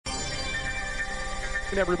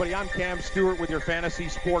Everybody, I'm Cam Stewart with your fantasy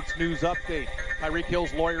sports news update. Tyreek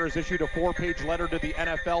Hill's lawyer has issued a 4-page letter to the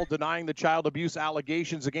NFL denying the child abuse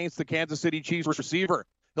allegations against the Kansas City Chiefs receiver.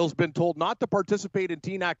 Hill's been told not to participate in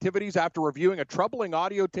teen activities after reviewing a troubling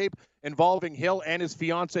audio tape involving Hill and his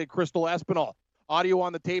fiancée, Crystal Espinal. Audio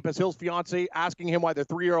on the tape has Hill's fiancée asking him why the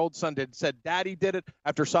 3-year-old son said daddy did it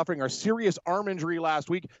after suffering a serious arm injury last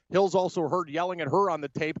week. Hill's also heard yelling at her on the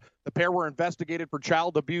tape. The pair were investigated for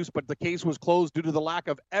child abuse, but the case was closed due to the lack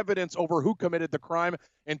of evidence over who committed the crime.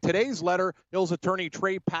 In today's letter, Hill's attorney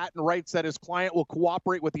Trey Patton writes that his client will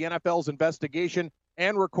cooperate with the NFL's investigation,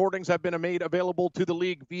 and recordings have been made available to the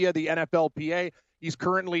league via the NFLPA. He's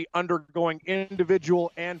currently undergoing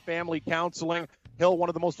individual and family counseling. Hill, one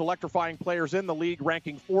of the most electrifying players in the league,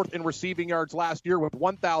 ranking 4th in receiving yards last year with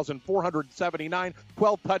 1,479,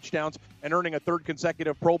 12 touchdowns, and earning a 3rd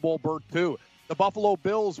consecutive Pro Bowl berth, too. The Buffalo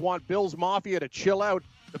Bills want Bills Mafia to chill out.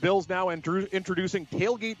 The Bills now introducing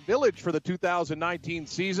Tailgate Village for the 2019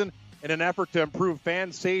 season in an effort to improve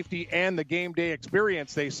fan safety and the game day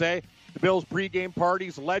experience, they say. The Bills' pregame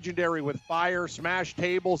parties, legendary with fire, smashed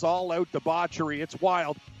tables, all-out debauchery. It's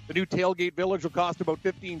wild. The new Tailgate Village will cost about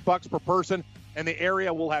 $15 per person, and the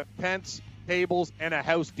area will have tents, tables, and a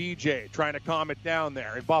house DJ, trying to calm it down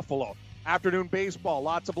there in Buffalo. Afternoon baseball,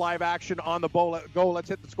 lots of live action on the go. Let's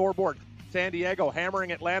hit the scoreboard. San Diego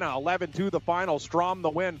hammering Atlanta, 11-2 the final. Strom the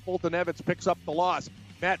win. Fulton Evans picks up the loss.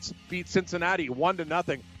 Mets beat Cincinnati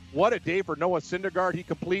 1-0. What a day for Noah Syndergaard. He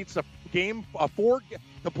completes a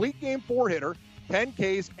complete game 4 hitter, 10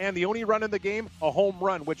 Ks, and the only run in the game, a home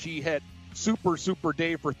run, which he hit. Super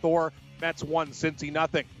day for Thor. Mets won, Cincy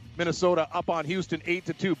nothing. Minnesota up on Houston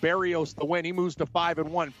 8-2. Barrios the win. He moves to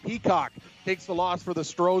 5-1. Peacock takes the loss for the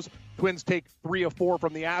Stros. Twins take 3 of 4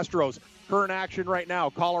 from the Astros. Current action right now,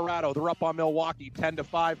 Colorado, they're up on Milwaukee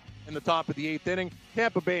 10-5 in the top of the 8th inning.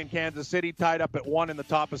 Tampa Bay and Kansas City tied up at 1 in the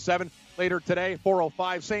top of 7. Later today,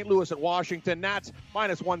 4:05, St. Louis at Washington. Nats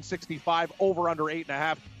minus 165, over under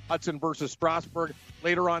 8.5. Hudson versus Strasburg.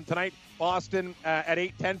 Later on tonight, Boston at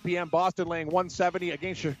 8:10 p.m. Boston laying 170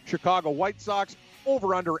 against Chicago White Sox.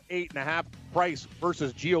 Over under 8.5. Price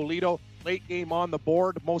versus Giolito. Late game on the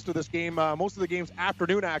board. Most of the game's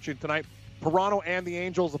afternoon action tonight. Toronto and the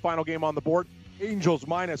Angels, the final game on the board. Angels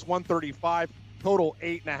minus 135. Total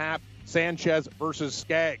 8.5. Sanchez versus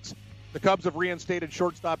Skaggs. The Cubs have reinstated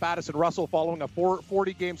shortstop Addison Russell following a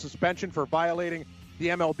 40-game suspension for violating the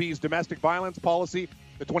MLB's domestic violence policy.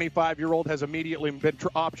 The 25-year-old has immediately been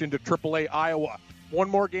optioned to AAA Iowa. One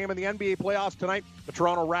more game in the NBA playoffs tonight. The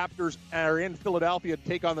Toronto Raptors are in Philadelphia to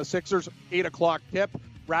take on the Sixers. 8 o'clock tip.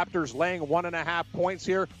 Raptors laying 1.5 points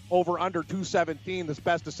here. Over under 217. This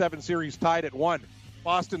best-of-7 series tied at 1.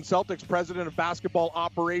 Boston Celtics president of basketball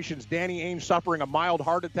operations, Danny Ainge, suffering a mild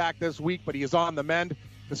heart attack this week, but he is on the mend.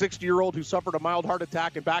 The 60-year-old who suffered a mild heart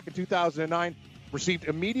attack back in 2009 received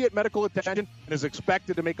immediate medical attention and is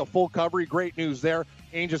expected to make a full recovery. Great news there.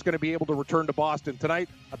 Ainge is going to be able to return to Boston tonight.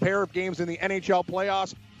 A pair of games in the NHL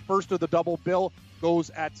playoffs. First of the double bill goes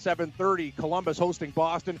at 7:30. Columbus hosting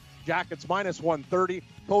Boston. Jackets minus 130.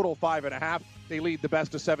 Total 5.5. They lead the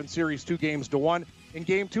best-of-7 series 2-1. In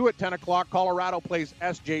Game 2 at 10 o'clock, Colorado plays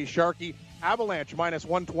S.J. Sharkey. Avalanche minus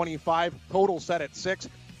 125. Total set at 6.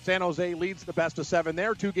 San Jose leads the best-of-7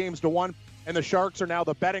 there, 2-1. And the Sharks are now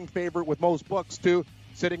the betting favorite with most books, too,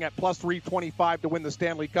 sitting at plus 325 to win the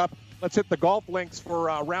Stanley Cup. Let's hit the golf links for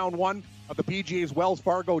round 1 of the PGA's Wells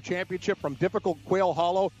Fargo Championship from difficult Quail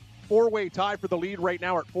Hollow. 4-way tie for the lead right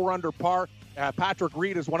now at 4 under par. Patrick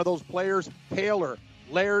Reed is one of those players. Taylor,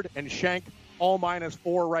 Laird, and Shank all minus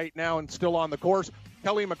 4 right now and still on the course.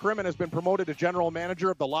 Kelly McCrimmon has been promoted to general manager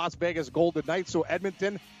of the Las Vegas Golden Knights, so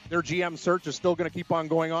Edmonton, their GM search is still going to keep on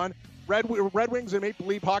going on. Red Wings and Maple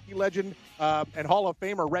Leaf hockey legend and Hall of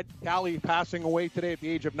Famer Red Kelly passing away today at the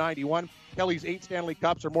age of 91. Kelly's 8 Stanley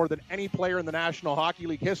Cups are more than any player in the National Hockey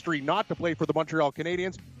League history not to play for the Montreal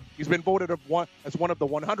Canadiens. He's been voted as one of the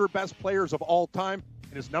 100 best players of all time,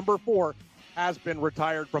 and his number 4 has been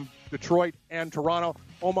retired from Detroit and Toronto.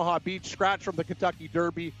 Omaha Beach scratch from the Kentucky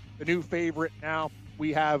Derby, the new favorite now.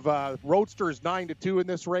 We have Roadster is 9-2 in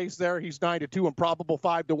this race there. He's 9-2, Improbable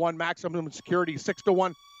 5-1, Maximum Security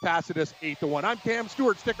 6-1, Tacitus 8-1. I'm Cam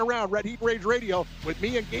Stewart. Stick around. Red Heat Rage Radio with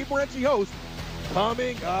me and Gabe Morency, host,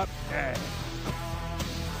 coming up next.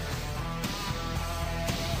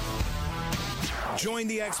 Join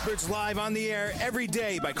the experts live on the air every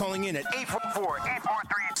day by calling in at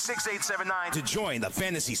 844-843-6879 to join the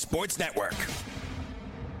Fantasy Sports Network.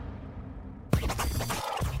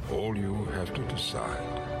 All you have to decide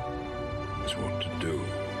is what to do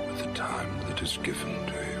with the time that is given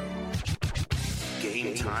to you.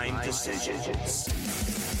 Game time decisions.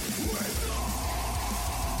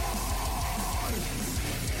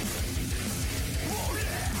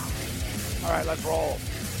 All right, let's roll.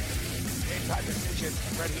 Game Time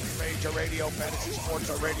Decision, Red Heat Ranger Radio, Fantasy Sports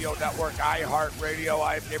Radio Network, iHeart Radio.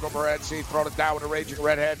 I am Gabriel Morency, throwing it down with a raging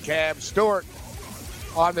redhead, Cam Stewart.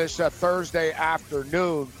 On this Thursday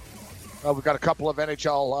afternoon, we've got a couple of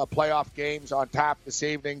NHL playoff games on tap this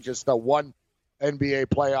evening. Just one NBA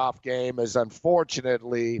playoff game, as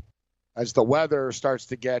unfortunately, as the weather starts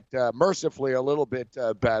to get mercifully a little bit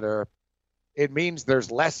better, it means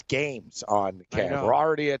there's less games on, Cam. We're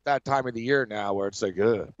already at that time of the year now where it's like,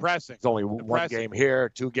 depressing. It's only one game here,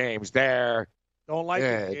 2 games there. Don't like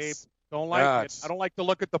it, Gabe. Don't like it. I don't like to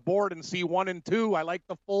look at the board and see 1 and 2. I like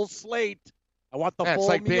the full slate. I want the full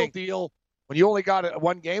meal deal. When you only got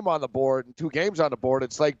 1 game on the board and 2 games on the board,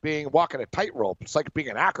 it's like walking a tightrope. It's like being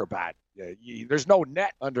an acrobat. There's no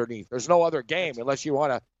net underneath. There's no other game unless you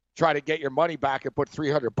want to try to get your money back and put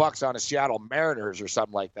 $300 on a Seattle Mariners or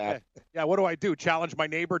something like that. Yeah, what do? Challenge my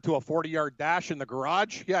neighbor to a 40-yard dash in the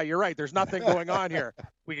garage? Yeah, you're right. There's nothing going on here.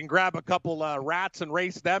 We can grab a couple rats and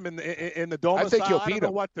race them in the domicile. I think you'll beat I don't know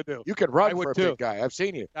him. what to do. You can run for a big guy. I've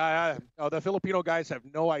seen you. The Filipino guys have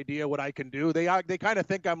no idea what I can do. They kind of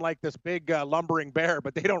think I'm like this big lumbering bear,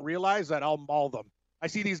 but they don't realize that I'll maul them. I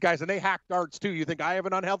see these guys, and they hack darts, too. You think I have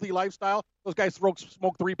an unhealthy lifestyle? Those guys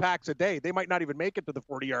smoke 3 packs a day. They might not even make it to the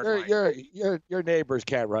 40-yard line. Your neighbors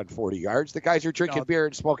can't run 40 yards. The guys are drinking beer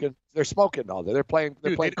and smoking. They're smoking all day. They're playing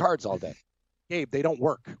cards all day. Gabe, they don't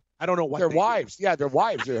work. I don't know what their wives. Yeah, their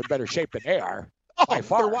wives are in better shape than they are.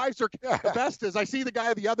 Their wives are the best. Is I see the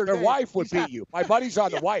guy the other day. Their wife would beat you. My buddy's on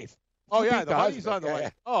the wife. Oh, yeah, the money's on the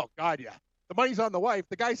wife. Oh, God, yeah. The money's on the wife.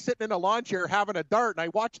 The guy's sitting in a lawn chair having a dart, and I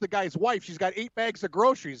watch the guy's wife. She's got 8 bags of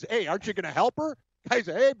groceries. Hey, aren't you going to help her? Guy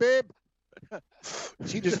said, hey, babe.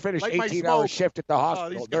 She just finished 18-hour shift at the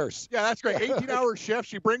hospital, nurse. Yeah, that's great. 18-hour shift.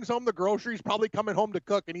 She brings home the groceries, probably coming home to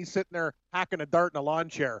cook, and he's sitting there hacking a dart in a lawn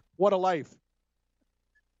chair. What a life.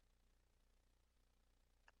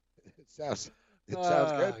 It sounds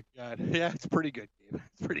good. God. Yeah, it's pretty good, Gabe.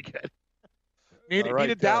 It's pretty good.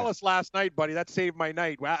 Needed Dallas last night, buddy. That saved my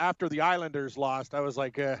night. After the Islanders lost, I was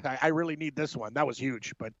like, I really need this one. That was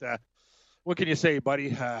huge. But what can you say, buddy?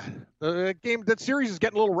 That series is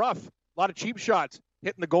getting a little rough. A lot of cheap shots,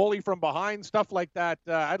 hitting the goalie from behind, stuff like that.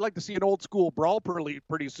 I'd like to see an old school brawl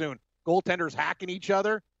pretty soon. Goaltenders hacking each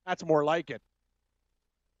other. That's more like it.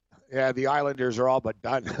 Yeah, the Islanders are all but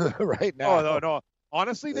done right now. Oh, no.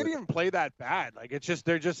 Honestly, they didn't even play that bad. Like,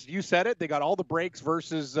 they're just, you said it. They got all the breaks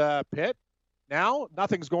versus Pitt. Now,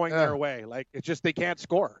 nothing's going their way. Like, it's just they can't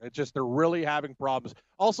score. It's just they're really having problems.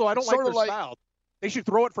 Also, I don't like their style. They should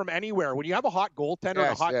throw it from anywhere. When you have a hot goaltender and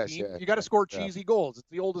a hot team, you got to score cheesy goals. It's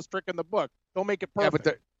the oldest trick in the book. Don't make it perfect.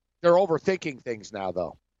 Yeah, but they're overthinking things now,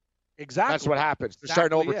 though. Exactly. That's what happens. They're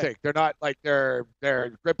starting to overthink. They're not like they're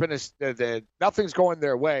gripping us. Nothing's going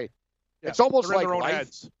their way. Yeah, it's almost like their own life.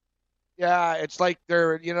 heads. Yeah, it's like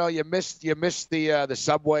you missed the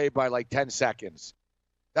subway by like 10 seconds.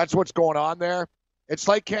 That's what's going on there. It's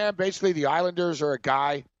like, Cam, basically the Islanders are a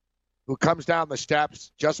guy who comes down the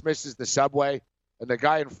steps, just misses the subway, and the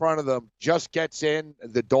guy in front of them just gets in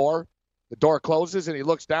the door. The door closes, and he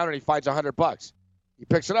looks down, and he finds $100. He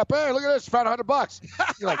picks it up. Hey, look at this. Found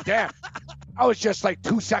 $100. You're like, damn. I was just like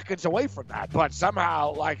 2 seconds away from that, but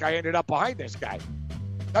somehow, like, I ended up behind this guy.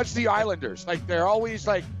 That's the Islanders. Like, they're always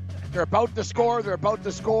like, they're about to score, and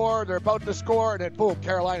then, boom,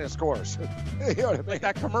 Carolina scores. You know what I mean? Like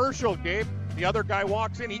that commercial, Gabe. The other guy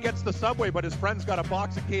walks in, he gets the Subway, but his friend's got a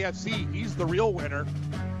box of KFC. He's the real winner.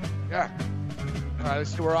 Yeah. All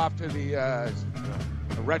right, we're off to the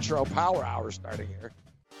retro power hour starting here.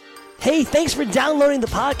 Hey, thanks for downloading the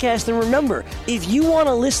podcast. And remember, if you want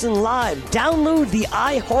to listen live, download the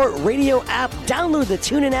iHeartRadio app, download the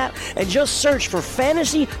TuneIn app, and just search for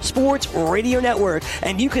Fantasy Sports Radio Network,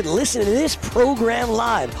 and you can listen to this program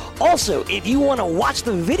live. Also, if you want to watch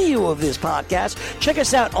the video of this podcast, check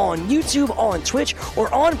us out on YouTube, on Twitch,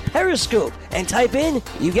 or on Periscope, and type in,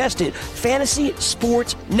 you guessed it, Fantasy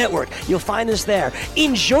Sports Network. You'll find us there.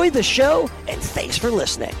 Enjoy the show, and thanks for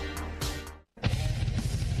listening.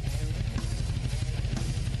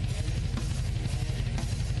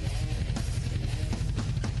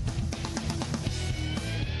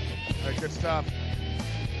 Good stuff.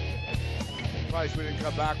 Surprised we didn't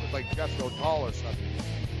come back with like Jethro Tull or something.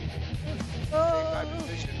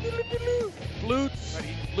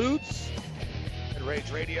 Flutes. And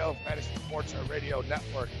Rage Radio, Fantasy Sports Radio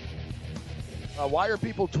Network. Why are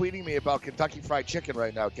people tweeting me about Kentucky Fried Chicken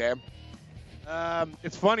right now, Cam?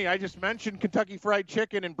 It's funny. I just mentioned Kentucky Fried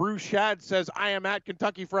Chicken, and Bruce Shad says, I am at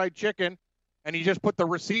Kentucky Fried Chicken. And he just put the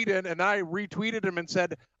receipt in, and I retweeted him and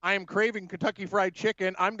said, I am craving Kentucky Fried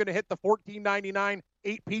Chicken. I'm going to hit the $14.99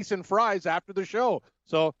 8-piece and fries after the show.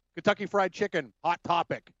 So Kentucky Fried Chicken, hot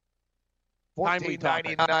topic. Timely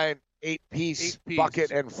topic. $14.99, eight-piece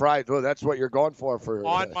bucket and fried. Oh, that's what you're going for.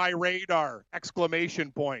 On my radar!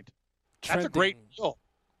 Exclamation point. Trending. That's a great deal.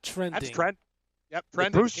 Trending. That's trend. Yep,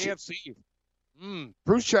 trending. KFC.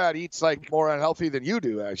 Bruce Chad eats like more unhealthy than you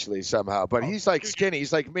do, actually, somehow. But he's like skinny.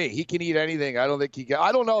 He's like me. He can eat anything. I don't think he can.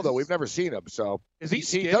 I don't know, though. We've never seen him. So is he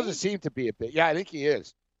skinny? He doesn't seem to be a bit. Yeah, I think he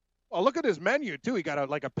is. Well, look at his menu, too. He got a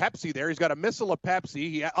Pepsi there. He's got a missile of Pepsi.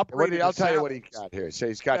 He upgraded I'll tell salads. you what he got here. So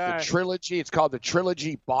he's got the Trilogy. It's called the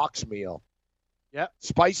Trilogy Box Meal. Yeah.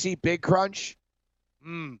 Spicy Big Crunch.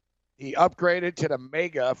 He upgraded to the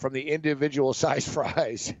Mega from the individual size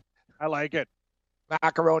fries. I like it.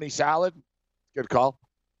 Macaroni salad. Good call.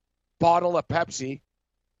 Bottle of Pepsi.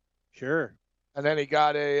 Sure. And then he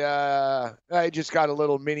got he just got a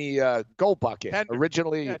little mini Go Bucket. Tender.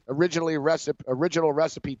 Original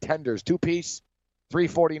recipe tenders, 2-piece,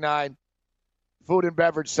 $3.49. Food and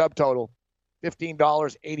beverage subtotal,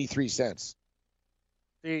 $15.83.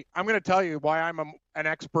 See, I'm going to tell you why I'm an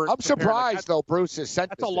expert. I'm surprised though Bruce has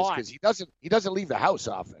sent that's a lot because he doesn't leave the house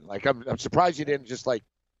often. Like I'm surprised you didn't just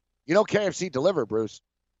KFC deliver, Bruce.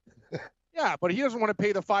 Yeah, but he doesn't want to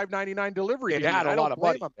pay the $5.99 delivery fee. It had a lot of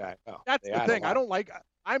money. That's the thing.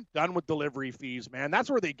 I'm done with delivery fees, man. That's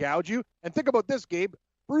where they gouge you. And think about this, Gabe.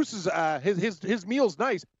 Bruce's his meal's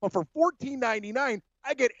nice, but for $14.99,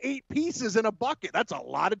 I get 8 pieces in a bucket. That's a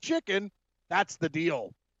lot of chicken. That's the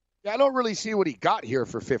deal. Yeah, I don't really see what he got here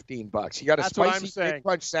for $15. He got a spicy Big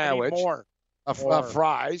Crunch sandwich,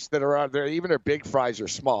 fries that are on there. Even their big fries are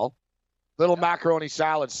small. Little macaroni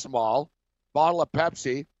salad, small. Bottle of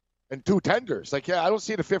Pepsi. And 2 tenders. I don't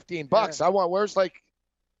see the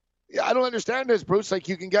 $15. Yeah. I don't understand this, Bruce. Like,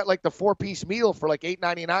 you can get like the 4-piece meal for like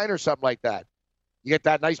 $8.99 or something like that. You get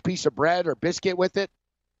that nice piece of bread or biscuit with it.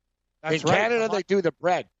 In Canada, they do the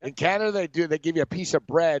bread. In Canada, they give you a piece of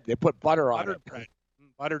bread. They put butter on it. Bread.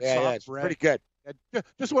 Buttered soft bread. It's pretty good.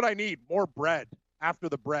 Just what I need. More bread after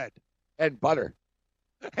the bread. And butter.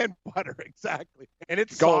 And butter, exactly. And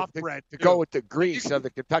it's soft bread. To go with the grease of the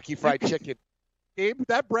Kentucky Fried Chicken. Gabe,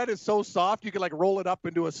 that bread is so soft you can roll it up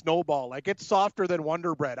into a snowball. Like, it's softer than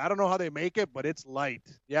Wonder Bread. I don't know how they make it, but it's light.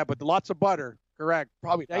 Yeah, but lots of butter. Correct.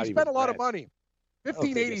 Probably. Yeah, you spent a lot of money.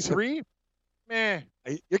 $15.83. Meh.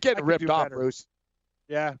 You're getting ripped off, better. Bruce.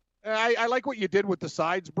 Yeah, I like what you did with the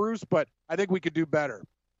sides, Bruce, but I think we could do better.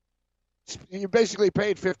 You basically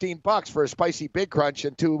paid $15 for a spicy Big Crunch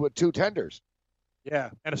and two tenders. Yeah,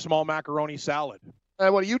 and a small macaroni salad.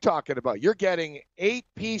 And what are you talking about? You're getting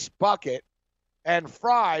 8-piece bucket and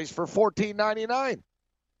fries for $14.99.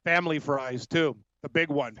 Family fries too, the big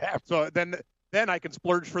one. So then I can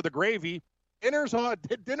splurge for the gravy. Dinner's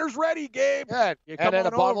ready, Gabe. Yeah, and then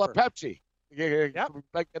a bottle of Pepsi. Yep.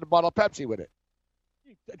 Get a bottle of Pepsi with it.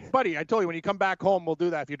 Buddy, I told you, when you come back home, we'll do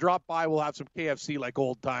that. If you drop by, we'll have some KFC like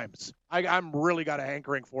old times. I'm really got a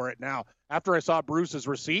hankering for it now. After I saw Bruce's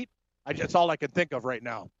receipt, that's all I can think of right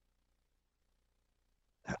now.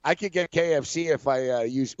 I could get KFC if I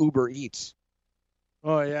use Uber Eats.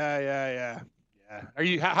 Oh, yeah.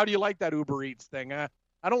 How do you like that Uber Eats thing? I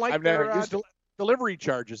don't like their delivery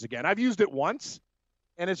charges again. I've used it once,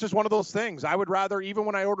 and it's just one of those things. I would rather, even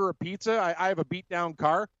when I order a pizza, I have a beat-down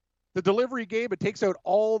car. The delivery, Gabe, it takes out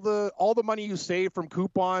all the money you save from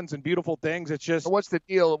coupons and beautiful things. It's just... What's the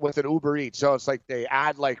deal with an Uber Eats? So it's like they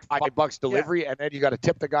add like $5 delivery, and then you got to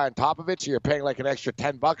tip the guy on top of it, so you're paying like an extra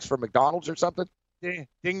 $10 for McDonald's or something? Ding,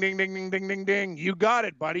 ding, ding, ding, ding, ding, ding. You got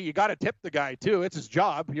it, buddy. You got to tip the guy, too. It's his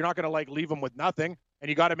job. You're not going to, leave him with nothing, and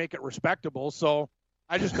you got to make it respectable. So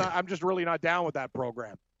I'm just really not down with that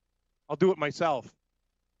program. I'll do it myself.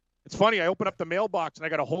 It's funny. I open up the mailbox, and I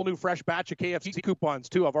got a whole new fresh batch of KFC coupons,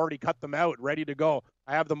 too. I've already cut them out, ready to go.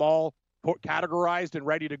 I have them all categorized and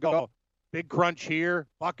ready to go. Big Crunch here,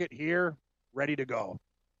 bucket here, ready to go.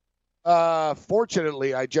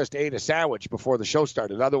 Fortunately, I just ate a sandwich before the show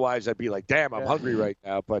started. Otherwise, I'd be like, damn, I'm hungry right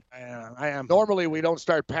now. But I am. Normally, we don't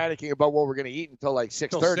start panicking about what we're going to eat until like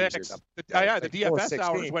 6:30 or something. The DFS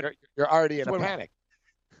hours when you're already in a panic.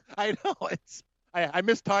 I know. I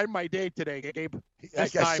mistimed my day today, Gabe. I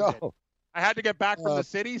guess so. I had to get back from the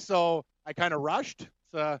city, so I kind of rushed.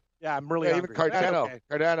 So, yeah, I'm really hungry. Even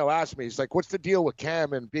Cardano asked me, he's like, what's the deal with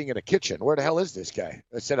Cam and being in a kitchen? Where the hell is this guy?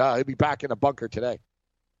 I said, he'll be back in a bunker today.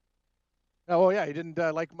 Oh, yeah, he didn't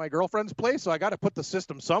like my girlfriend's place, so I got to put the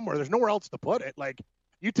system somewhere. There's nowhere else to put it. Like,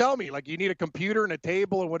 you tell me, you need a computer and a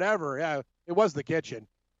table and whatever. Yeah, it was the kitchen.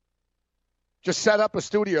 Just set up a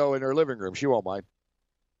studio in her living room. She won't mind.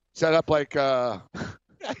 Set up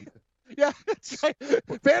Yeah, it's like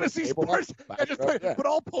fantasy Table sports. up, I just put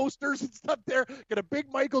all posters and stuff there. Get a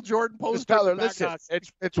big Michael Jordan poster. Just tell her, listen,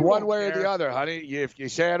 it's one way or the other, honey. If you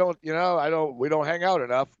say we don't hang out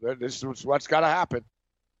enough, this is what's got to happen.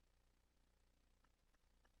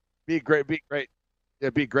 Be great.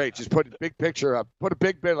 It'd be great. Just put a big picture up. Put a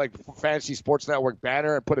big bit like Fantasy Sports Network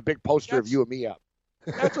banner and put a big poster of you and me up.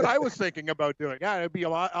 That's what I was thinking about doing. Yeah, it'd be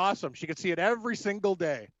awesome. She could see it every single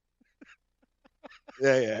day.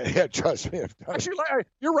 Yeah. Trust me. Actually,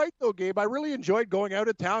 you're right though, Gabe. I really enjoyed going out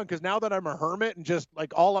of town because now that I'm a hermit and just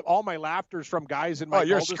like all my laughter's from guys in my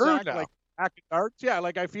you're screwed now. Like acting arts. Yeah,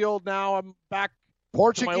 like I feel now I'm back.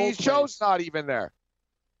 Portuguese show's not even there.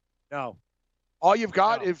 No. All you've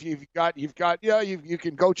got, if you've got, you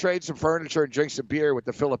can go trade some furniture and drink some beer with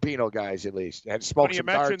the Filipino guys at least, and smoke some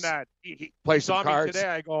cards. When you mentioned that, he play saw some cards. me today.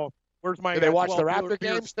 I go, "Where's my?" Do they watch the Raptor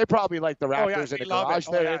games? They probably like the Raptors in the garage.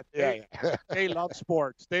 They love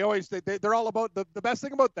sports. They always they're all about the best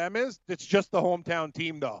thing about them is it's just the hometown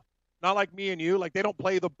team though. Not like me and you. Like they don't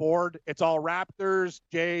play the board. It's all Raptors,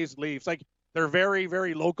 Jays, Leafs. Like they're very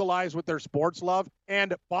very localized with their sports love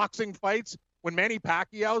and boxing fights. When Manny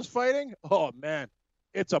Pacquiao's fighting, oh man,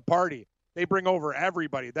 it's a party. They bring over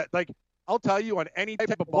everybody. That I'll tell you, on any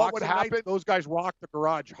type of boxing night, those guys rock the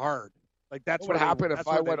garage hard. Like that's what would happen if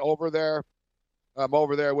I went over there. I'm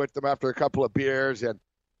over there with them after a couple of beers, and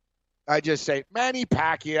I just say Manny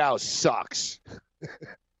Pacquiao sucks.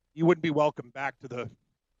 You wouldn't be welcome back to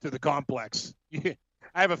the complex. I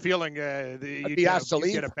have a feeling you'd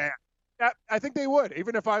get a ban. Yeah, I think they would.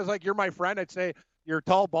 Even if I was like, "You're my friend," I'd say, "Your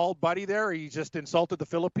tall, bald buddy there, he just insulted the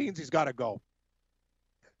Philippines. He's got to go."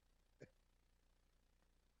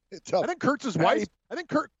 I think Kurtz's wife. I think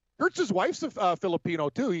Kurtz's wife's a Filipino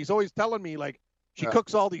too. He's always telling me like she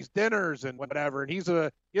cooks all these dinners and whatever. And he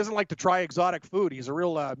doesn't like to try exotic food. He's a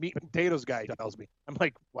real meat and potatoes guy. He tells me. I'm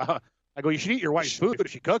like, wow. I go, you should eat your wife's food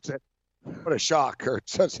if she cooks it. What a shock!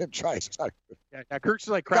 Kurtz doesn't try exotic food. Yeah, Kurtz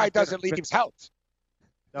is like the guy doesn't leave his house.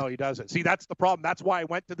 No, he doesn't. See, that's the problem. That's why I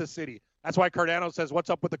went to the city. That's why Cardano says, "What's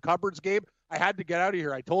up with the cupboards, Gabe?" I had to get out of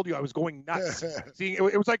here. I told you I was going nuts. See, it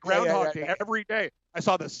was like Groundhog Day every day. I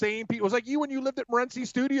saw the same people. It was like you when you lived at Morency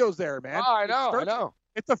Studios there, man. Oh, I know.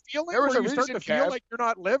 It's a feeling where you start to feel like you're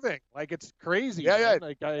not living. Like it's crazy. Yeah.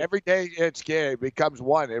 Like, every day it's scary. It becomes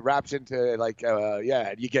one. It wraps into like,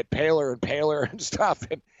 you get paler and paler and stuff.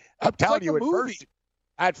 And I'm telling you,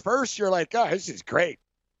 at first you're like, oh, this is great.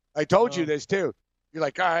 I told you this too. You're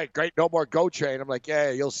like, all right, great, no more GO train. I'm like,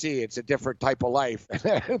 yeah, you'll see. It's a different type of life.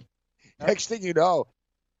 Next thing you know,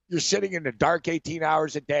 you're sitting in the dark 18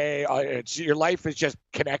 hours a day. Your life is just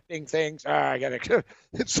connecting things.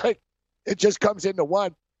 It's like it just comes into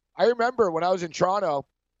one. I remember when I was in Toronto,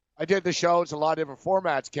 I did the shows, a lot of different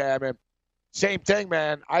formats, Cam, and same thing,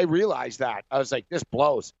 man. I realized that. I was like, this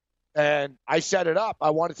blows. And I set it up.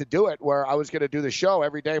 I wanted to do it where I was going to do the show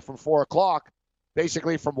every day from 4 o'clock,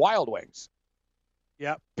 basically from Wild Wings.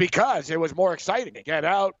 Yeah, because it was more exciting to get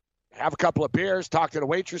out, have a couple of beers, talk to the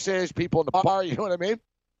waitresses, people in the bar, you know what I mean?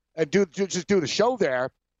 And just do the show there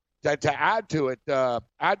to add to it a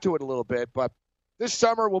little bit. But this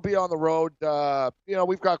summer we'll be on the road.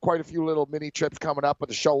 We've got quite a few little mini trips coming up, but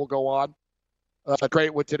the show will go on.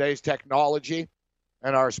 Great with today's technology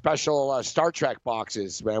and our special Star Trek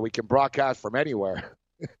boxes, man. We can broadcast from anywhere.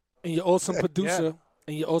 And you're awesome producer.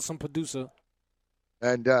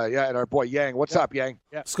 And, and our boy Yang. What's up, Yang?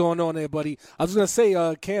 Yeah. What's going on there, buddy? I was going to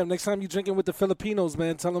say, Cam, next time you're drinking with the Filipinos,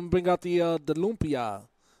 man, tell them to bring out the lumpia.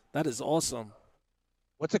 That is awesome.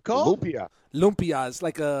 What's it called? Lumpia. It's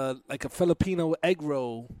like a Filipino egg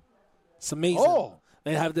roll. It's amazing. Oh.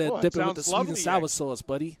 They have that dip it with the sweet and sour sauce,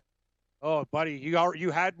 buddy. Oh, buddy, you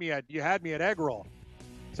had me at egg roll.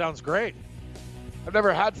 Sounds great. I've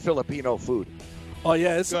never had Filipino food. Oh,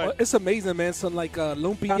 yeah, it's amazing, man. Some like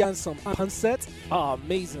lumpia and some pancit. Oh,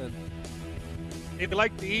 amazing. They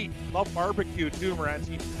like to eat. Love barbecue, too,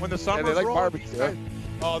 Morency. When the summer's rolling, barbecue.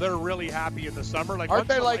 They're really happy in the summer. Like, aren't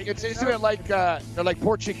they like, isn't it like, they're like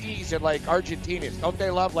Portuguese and like Argentinians. Don't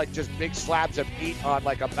they love like just big slabs of meat on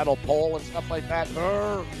like a metal pole and stuff like that?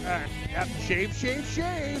 Yeah,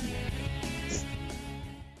 shave.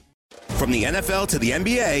 From the NFL to the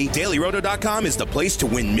NBA, DailyRoto.com is the place to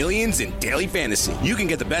win millions in daily fantasy. You can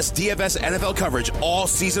get the best DFS NFL coverage all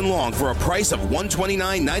season long for a price of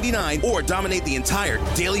 $129.99 or dominate the entire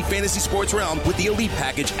daily fantasy sports realm with the Elite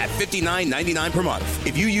Package at $59.99 per month.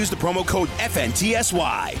 If you use the promo code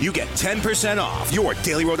FNTSY, you get 10% off your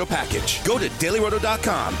Daily Roto package. Go to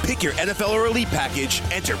DailyRoto.com, pick your NFL or Elite Package,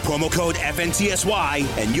 enter promo code FNTSY,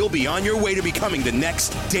 and you'll be on your way to becoming the next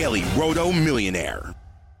Daily Roto millionaire.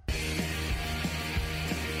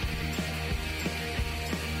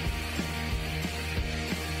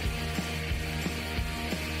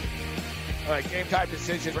 All right, Game Time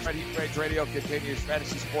Decisions. Red Heat Rage Radio continues.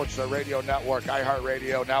 Fantasy Sports Radio Network,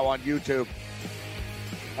 iHeartRadio, now on YouTube.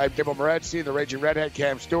 I'm Tim Morency, the Raging Redhead,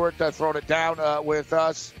 Cam Stewart, throwing it down with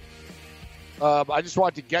us. I just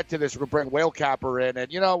wanted to get to this. We're going to bring WhaleCapper in.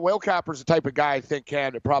 And, WhaleCapper's the type of guy I think,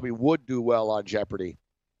 Cam, that probably would do well on Jeopardy.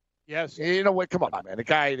 Yes. You know what? Come on, man.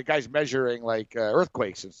 The guy's measuring,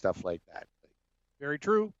 earthquakes and stuff like that. Very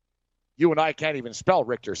true. You and I can't even spell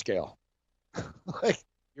Richter scale.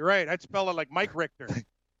 You're right. I'd spell it like Mike Richter.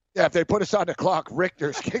 Yeah, if they put us on the clock,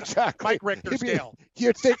 Richter's exactly. Mike Richter scale.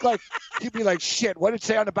 You'd think you'd be like, shit, what did it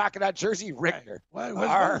say on the back of that jersey? Richter. What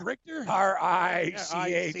was Richter?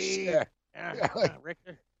 R-I-C-H. Yeah,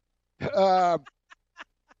 Richter.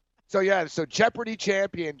 So Jeopardy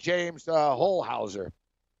champion James Holhauser.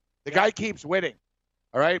 The guy keeps winning,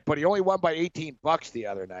 all right? But he only won by $18 the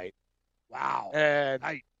other night. Wow.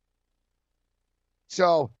 And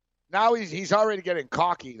so now he's already getting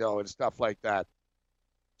cocky, though, and stuff like that.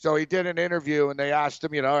 So he did an interview, and they asked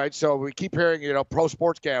him, all right, so we keep hearing, pro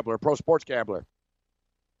sports gambler.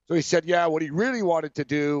 So he said, yeah, what he really wanted to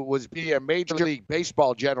do was be a Major League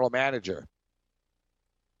Baseball general manager.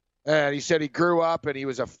 And he said he grew up, and he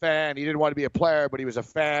was a fan. He didn't want to be a player, but he was a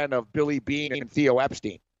fan of Billy Beane and Theo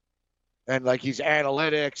Epstein. And, he's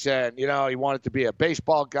analytics, and, he wanted to be a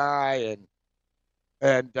baseball guy,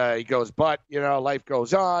 and he goes, but, life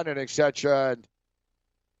goes on, and et cetera, and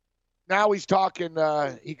now he's talking,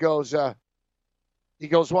 he goes,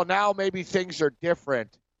 well, now maybe things are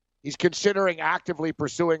different. He's considering actively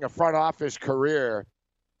pursuing a front office career.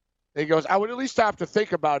 He goes, I would at least have to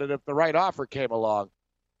think about it if the right offer came along.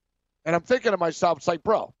 And I'm thinking to myself, it's like,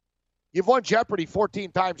 bro, you've won Jeopardy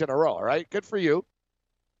 14 times in a row, all right? Good for you.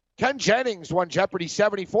 Ken Jennings won Jeopardy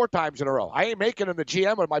 74 times in a row. I ain't making him the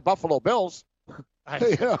GM of my Buffalo Bills. I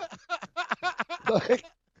know.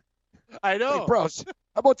 Hey, bros,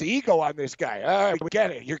 how about the ego on this guy? All right, we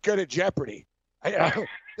get it. You're good at Jeopardy.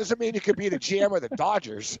 Doesn't mean you could be the GM of the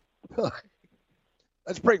Dodgers.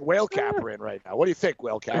 Let's bring WhaleCapper in right now. What do you think,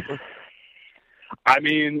 WhaleCapper? I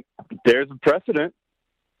mean, there's a precedent.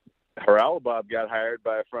 Haralabob got hired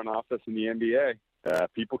by a front office in the NBA.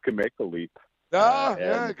 People can make the leap.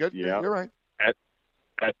 Yeah, good. You're right.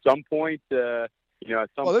 At some point,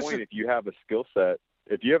 if you have a skill set,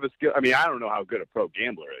 I mean, I don't know how good a pro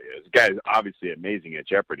gambler he is. The guy is obviously amazing at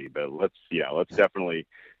Jeopardy, but let's definitely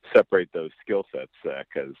separate those skill sets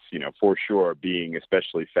because, for sure, being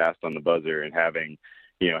especially fast on the buzzer and having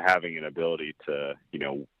an ability to,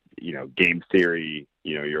 game theory,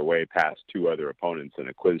 your way past two other opponents in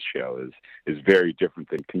a quiz show is very different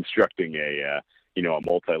than constructing a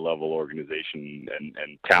multi-level organization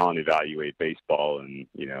and talent evaluate baseball and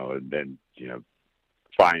then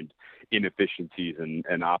find inefficiencies and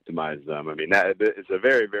optimize them. I mean, that is a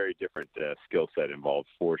very, very different skill set involved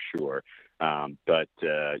for sure. But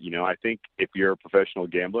I think if you're a professional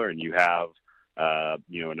gambler and you have,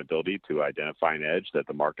 an ability to identify an edge that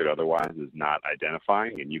the market otherwise is not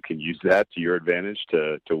identifying, and you can use that to your advantage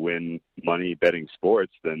to win money betting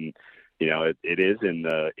sports, then, it is in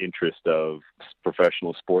the interest of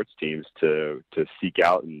professional sports teams to seek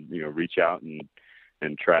out and, reach out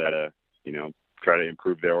and try to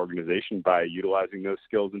improve their organization by utilizing those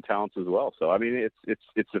skills and talents as well. So, I mean,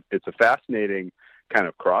 it's a fascinating kind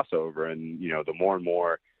of crossover, and, the more and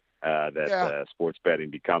more that sports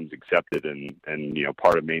betting becomes accepted and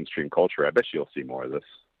part of mainstream culture, I bet you'll see more of this.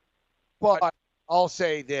 Well, I'll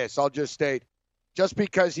say this. I'll just state, just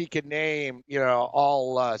because he can name,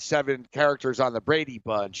 all 7 characters on the Brady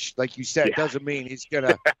Bunch, like you said, doesn't mean he's going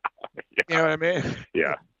to, you know what I mean?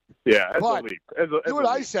 Yeah. Yeah. But do what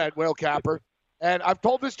I said, WhaleCapper, and I've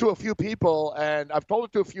told this to a few people, and I've told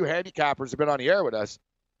it to a few handicappers who've been on the air with us,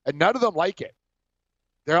 and none of them like it.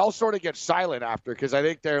 They all sort of get silent after because I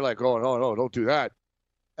think they're like, oh, no, don't do that.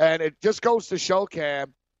 And it just goes to show,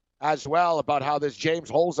 Cam, as well, about how this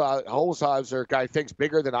James Holzhauser guy thinks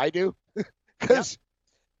bigger than I do. Because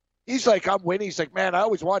he's like, I'm winning. He's like, man, I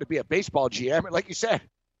always wanted to be a baseball GM. And like you said,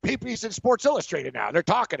 he's in Sports Illustrated now. They're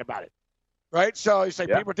talking about it, right? So he's like,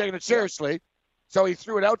 people are taking it seriously. So he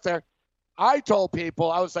threw it out there. I told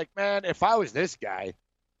people, I was like, man, if I was this guy,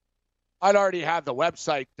 I'd already have the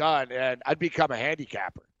website done, and I'd become a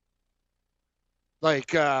handicapper.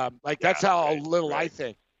 That's how little I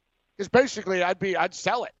think. Because basically, I'd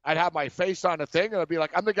sell it. I'd have my face on a thing, and I'd be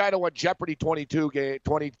like, I'm the guy that won Jeopardy 22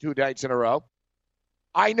 nights in a row.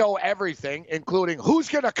 I know everything, including who's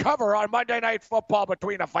going to cover on Monday Night Football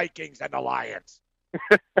between the Vikings and the Lions.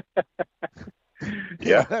 You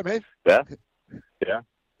know what I mean? Yeah.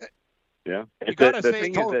 You gotta say,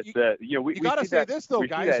 we gotta say that this though, we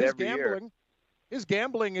guys. see His that every gambling, year. His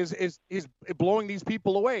gambling is blowing these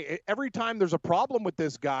people away. Every time there's a problem with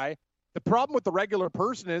this guy, the problem with the regular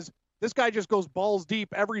person is this guy just goes balls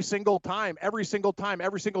deep every single time.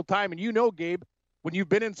 And you know, Gabe, when you've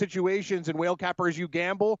been in situations in WhaleCapper as you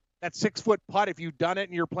gamble, that 6-foot putt, if you've done it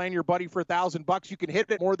and you're playing your buddy for $1,000, you can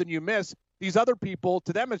hit it more than you miss. These other people,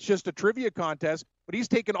 to them, it's just a trivia contest, but he's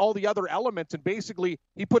taken all the other elements and basically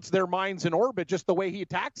he puts their minds in orbit just the way he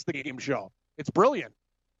attacks the game show. It's brilliant.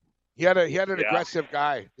 He had an aggressive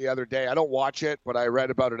guy the other day. I don't watch it, but I read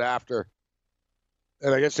about it after.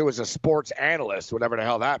 And I guess it was a sports analyst, whatever the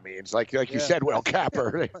hell that means. Like you said,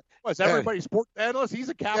 WhaleCapper. Was everybody sports analyst? He's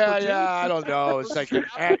a capper too. Yeah, I don't know. It's like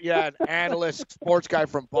an analyst, sports guy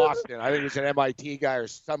from Boston. I think he was an MIT guy or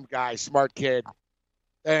some guy, smart kid.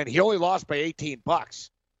 And he only lost by $18.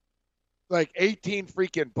 Like 18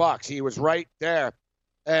 freaking bucks. He was right there.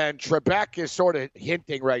 And Trebek is sort of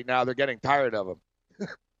hinting right now they're getting tired of him.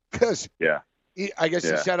 Because I guess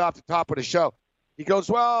he said off the top of the show, he goes,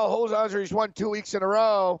 well, Holzhauser, he's won 2 weeks in a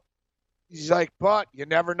row. He's like, but you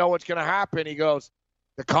never know what's going to happen. He goes,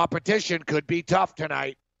 the competition could be tough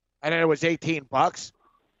tonight. And then it was $18.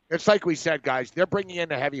 It's like we said, guys, they're bringing in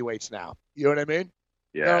the heavyweights now. You know what I mean?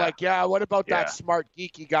 Yeah. They're like, what about that smart,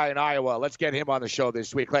 geeky guy in Iowa? Let's get him on the show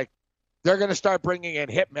this week. Like, they're going to start bringing in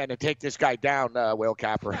hitmen to take this guy down,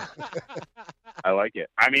 WhaleCapper. I like it.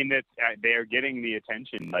 I mean, they're getting the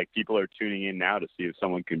attention. Like, people are tuning in now to see if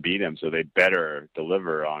someone can beat him, so they better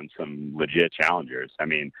deliver on some legit challengers. I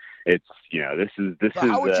mean, it's, this is.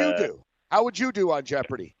 How would you do? How would you do on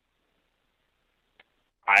Jeopardy?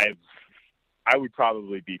 I would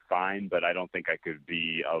probably be fine, but I don't think I could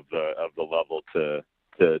be of the level to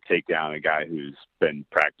take down a guy who's been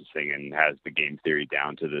practicing and has the game theory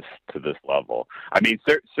down to this level. I mean,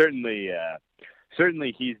 certainly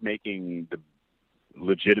he's making the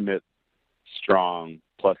legitimate, strong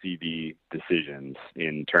plus EV decisions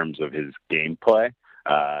in terms of his gameplay,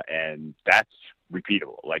 and that's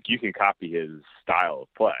repeatable. Like, you can copy his style of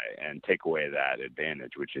play and take away that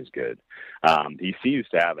advantage, which is good. He seems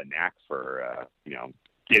to have a knack for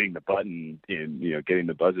getting the button in, getting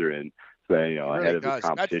the buzzer in. Ahead of the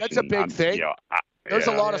competition. That's a big thing. There's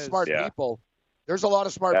a lot of smart people. There's a lot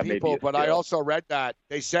of smart people, but I also read that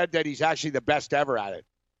they said that he's actually the best ever at it.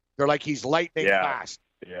 They're like, he's lightning fast.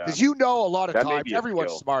 Because a lot of times,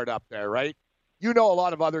 everyone's smart up there, right? A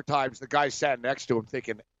lot of other times the guy sat next to him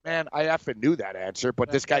thinking, man, I effing knew that answer,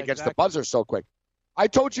 but this guy gets the buzzer so quick. I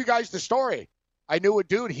told you guys the story. I knew a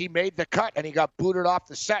dude, he made the cut, and he got booted off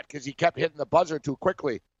the set because he kept hitting the buzzer too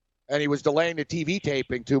quickly. And he was delaying the TV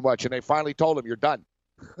taping too much, and they finally told him, "You're done."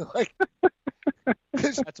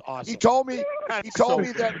 That's awesome. He told me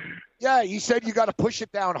that. Yeah, he said you got to push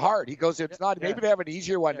it down hard. He goes, "It's not. Maybe they have an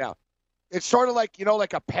easier one now. It's sort of like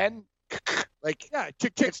like a pen. Like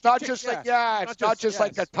it's not just like it's not just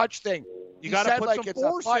like a touch thing. You got to put some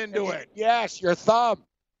force into it. Yes, your thumb.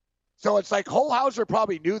 So it's like Holzhauser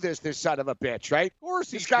probably knew this son of a bitch, right? Of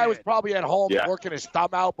course, this guy was probably at home working his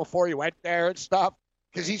thumb out before he went there and stuff.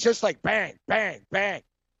 Because he's just like bang, bang, bang.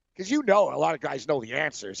 Because a lot of guys know the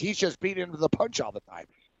answers. He's just beating into the punch all the time.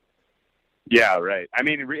 Yeah, right. I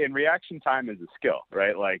mean, in reaction time is a skill,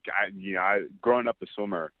 right? Like, I growing up a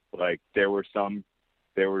swimmer, like there were some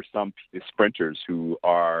sprinters who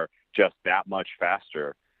are just that much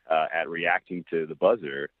faster at reacting to the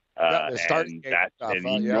buzzer. And that's an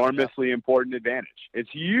enormously important advantage. It's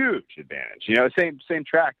huge advantage. Same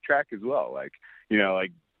track as well. Like,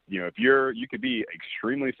 if you could be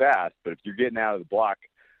extremely fast, but if you're getting out of the block,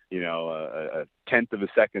 a tenth of a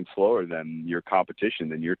second slower than your competition,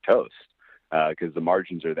 then you're toast, because the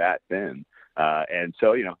margins are that thin. And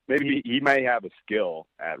so, maybe he might have a skill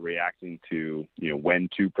at reacting to, when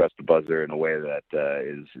to press the buzzer in a way that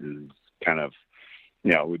is kind of,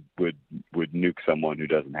 would nuke someone who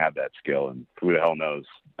doesn't have that skill, and who the hell knows.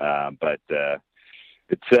 But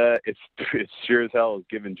it's sure as hell has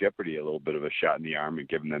given Jeopardy a little bit of a shot in the arm and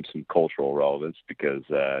given them some cultural relevance, because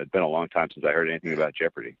it's been a long time since I heard anything about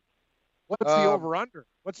Jeopardy. What's the over-under?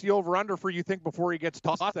 What's the over-under for you think before he gets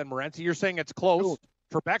tossed then, Morency? You're saying it's close.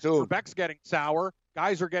 Trebek's getting sour.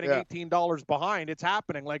 Guys are getting $18 behind. It's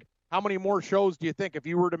happening. Like, how many more shows do you think, if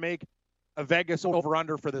you were to make a Vegas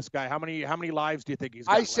over-under for this guy, how many lives do you think he's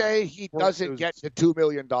got? I say he doesn't get to $2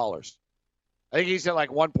 million. I think he's at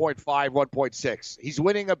like 1.5, 1.6. He's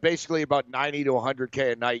winning basically about 90 to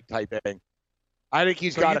 100K a night type thing. I think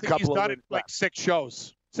he's got a couple of like 6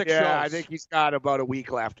 shows. I think he's got about a week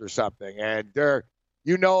left or something. And they're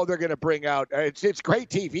going to bring out. It's great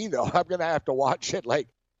TV though. I'm going to have to watch it. Like,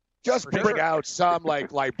 just bring out some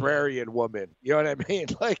like librarian woman. You know what I mean?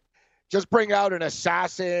 Like, just bring out an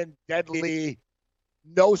assassin, deadly,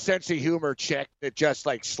 no sense of humor chick that just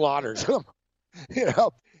like slaughters them.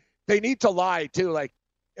 They need to lie too. Like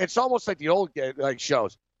it's almost like the old like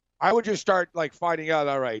shows. I would just start like finding out.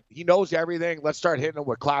 All right, he knows everything. Let's start hitting him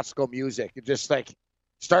with classical music and just like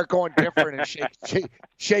start going different and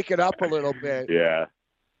shake it up a little bit. Yeah,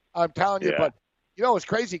 I'm telling you. Yeah. But it's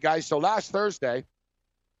crazy, guys. So last Thursday,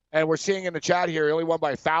 and we're seeing in the chat here, he only won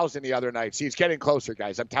by 1,000 the other night. See, he's getting closer,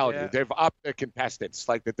 guys. I'm telling you, they've upped the contestants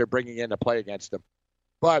like that they're bringing in to play against him.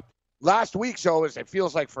 But last week, it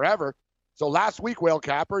feels like forever. So last week,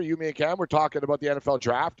 WhaleCapper, you, me, and Cam were talking about the NFL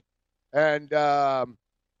draft. And the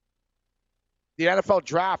NFL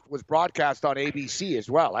draft was broadcast on ABC as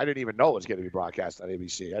well. I didn't even know it was going to be broadcast on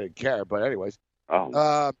ABC. I didn't care. But anyways,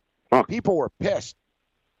 people were pissed.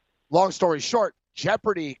 Long story short,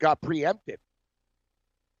 Jeopardy got preempted.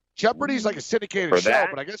 Jeopardy's like a syndicated show,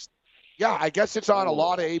 but I guess it's on a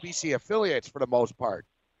lot of ABC affiliates for the most part,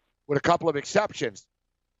 with a couple of exceptions.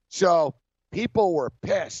 So people were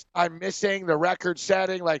pissed. I'm missing the record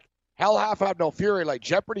setting. Like, hell half have no fury. Like,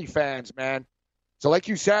 Jeopardy fans, man. So like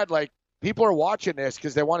you said, like, people are watching this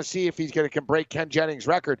because they want to see if he's going to break Ken Jennings'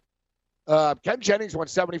 record. Ken Jennings won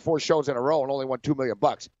 74 shows in a row and only won $2 million.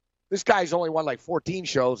 This guy's only won like 14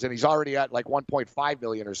 shows, and he's already at like 1.5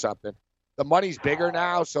 million or something. The money's bigger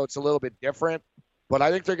now, so it's a little bit different. But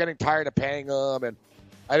I think they're getting tired of paying him, and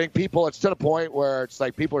I think it's to the point where it's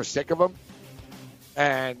like people are sick of him.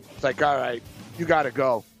 And it's like, all right, you got to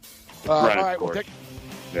go. All right, we'll take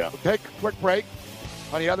a quick break.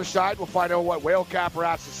 On the other side, we'll find out what WhaleCapper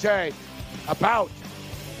has to say about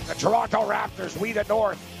the Toronto Raptors, we the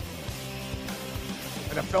North,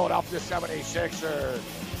 and the Philadelphia 76ers,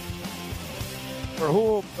 for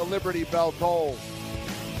whom the Liberty Bell tolls.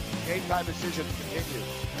 Game time decisions continue.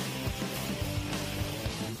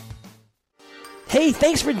 Hey,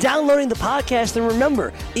 thanks for downloading the podcast. And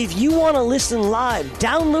remember, if you want to listen live,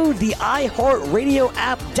 download the iHeartRadio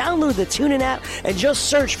app, download the TuneIn app, and just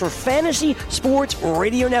search for Fantasy Sports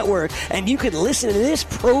Radio Network, and you can listen to this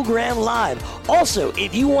program live. Also,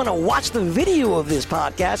 if you want to watch the video of this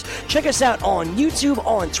podcast, check us out on YouTube,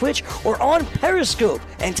 on Twitch, or on Periscope,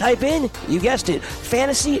 and type in, you guessed it,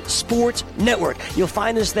 Fantasy Sports Network. You'll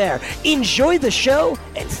find us there. Enjoy the show,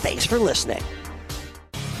 and thanks for listening.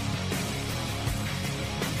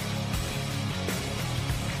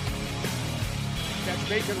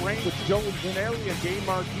 Make It Rain with Joe Ranieri and Dane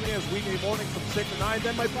Martinez weekday morning from 6 to 9.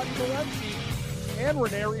 Then my buddy Morency and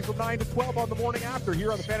Ranieri from 9 to 12 on the morning after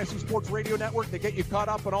here on the Fantasy Sports Radio Network. They get you caught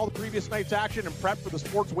up on all the previous night's action and prep for the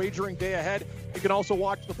sports wagering day ahead. You can also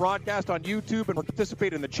watch the broadcast on YouTube and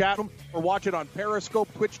participate in the chat room, or watch it on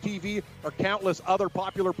Periscope, Twitch TV, or countless other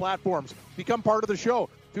popular platforms. Become part of the show.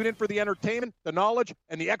 Tune in for the entertainment, the knowledge,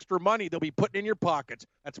 and the extra money they'll be putting in your pockets.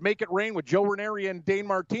 That's Make It Rain with Joe Ranieri and Dane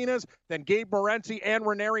Martinez. Then Gabe Morency and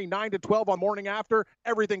Ranieri, 9 to 12 on morning after.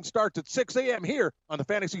 Everything starts at 6 a.m. here on the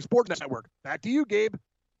Fantasy Sports Network. Back to you, Gabe.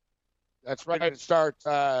 That's right. It starts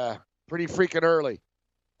pretty freaking early.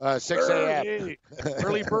 6 a.m.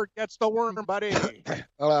 Early bird gets the worm, buddy.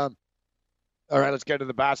 All right, let's get to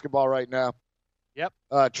the basketball right now. Yep.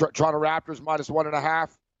 Toronto Raptors -1.5.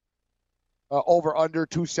 Over under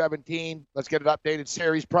 217. Let's get an updated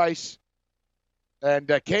series price.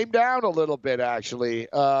 And came down a little bit, actually.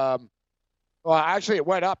 Actually, it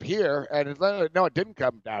went up here. And it didn't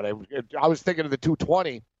come down. I was thinking of the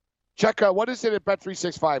 220. Check what is it at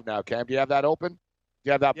Bet365 now, Cam? Do you have that open? Do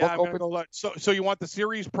you have that book open? So you want the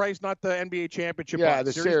series price, not the NBA championship price? Yeah,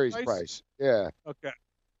 the series price. Yeah. Okay.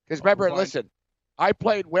 Because remember, listen, I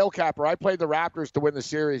played WhaleCapper. I played the Raptors to win the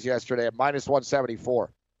series yesterday at -174.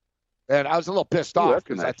 And I was a little pissed off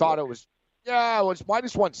because I thought it was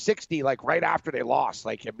 -160, like right after they lost,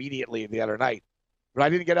 like immediately the other night. But I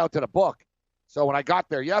didn't get out to the book. So when I got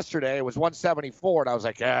there yesterday, it was 174, and I was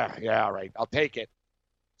like, yeah, all right, I'll take it.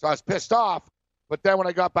 So I was pissed off. But then when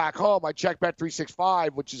I got back home, I checked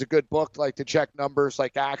Bet365, which is a good book, like to check numbers,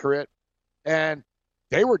 like accurate. And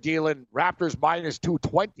they were dealing Raptors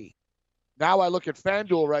 -220. Now I look at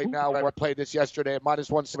FanDuel right now, where I played this yesterday at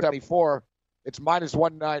 -174. It's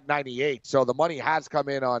 -198. So the money has come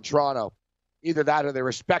in on Toronto. Either that or they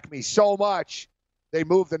respect me so much, they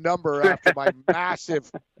moved the number after my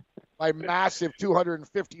massive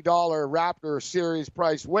 $250 Raptor series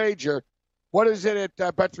price wager. What is it at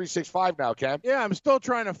Bet365 now, Cam? Yeah, I'm still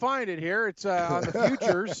trying to find it here. It's on the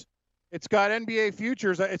futures. It's got NBA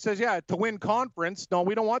futures. It says, to win conference. No,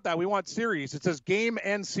 we don't want that. We want series. It says game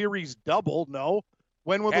and series double. No.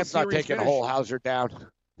 When will the series not taking finish? a whole houser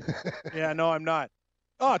down. Yeah, no, I'm not.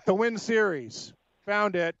 Oh, to win series.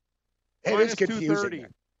 Found it. It is confusing.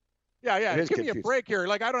 Yeah. Give me a break here.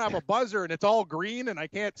 Like, I don't have a buzzer, and it's all green, and I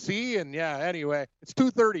can't see. And, anyway, it's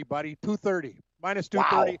 230, buddy. 230. Minus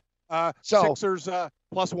 230. Wow. Sixers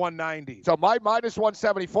plus 190. So my minus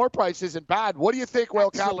 174 price isn't bad. What do you think,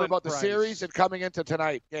 WhaleCapper, about the price. series and coming into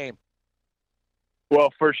tonight game?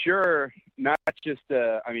 Well, for sure, not just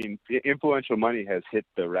influential money has hit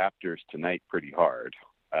the Raptors tonight pretty hard.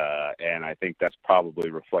 And I think that's probably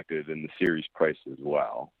reflected in the series price as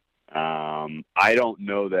well. I don't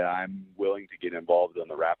know that I'm willing to get involved in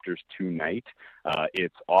the Raptors tonight.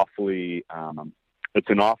 It's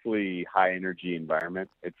an awfully high energy environment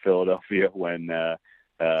at Philadelphia when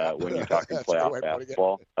you're talking playoff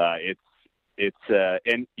basketball. And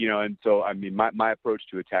so my approach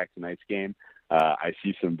to attack tonight's game, I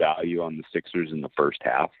see some value on the Sixers in the first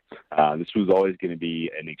half. This was always going to be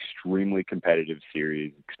an extremely competitive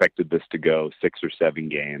series. Expected this to go 6 or 7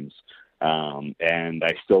 games. And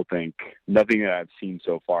I still think nothing that I've seen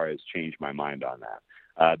so far has changed my mind on that.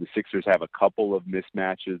 The Sixers have a couple of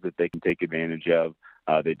mismatches that they can take advantage of.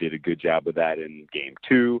 They did a good job of that in game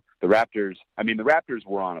 2. The Raptors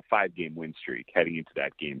were on a 5-game win streak heading into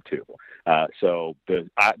that game 2. So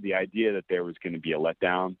the idea that there was going to be a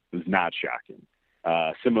letdown was not shocking.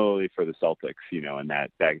 Similarly for the Celtics, in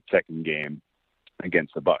that second game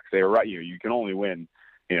against the Bucks, they were right. You can only win,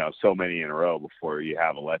 so many in a row before you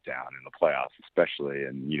have a letdown in the playoffs, especially.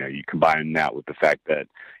 And, you combine that with the fact that,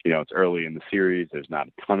 it's early in the series. There's not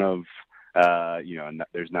a ton of,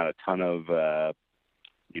 there's not a ton of,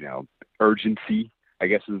 urgency, I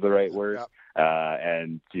guess is the right word. Yeah.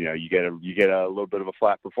 And you get a little bit of a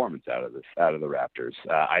flat performance out of the Raptors.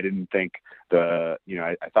 I didn't think I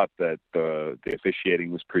thought that the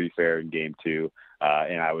officiating was pretty fair in game 2.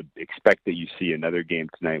 And I would expect that you see another game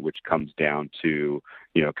tonight, which comes down to,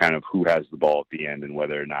 kind of who has the ball at the end and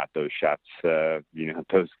whether or not those shots,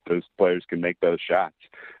 those players can make those shots.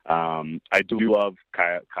 I do love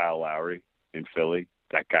Kyle Lowry in Philly.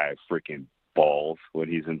 That guy freaking balls when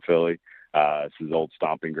he's in Philly. It's his old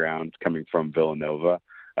stomping ground, coming from Villanova,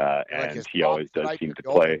 and he always does seem to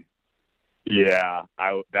play. Yeah,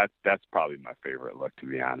 that's probably my favorite look, to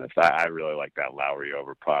be honest. I really like that Lowry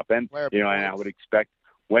over prop, and and I would expect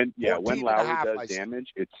when Lowry does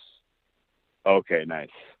damage, it's okay. Nice.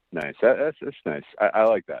 That's nice. I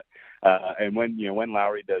like that. And when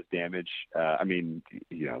Lowry does damage,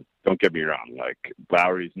 don't get me wrong. Like,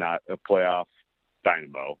 Lowry's not a playoff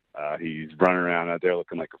dynamo. He's running around out there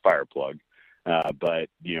looking like a fire plug. But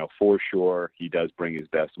for sure, he does bring his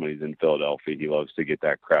best when he's in Philadelphia. He loves to get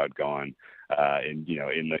that crowd going, and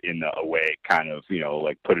in the away kind of,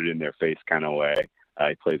 like put it in their face kind of way.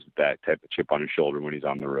 He plays with that type of chip on his shoulder when he's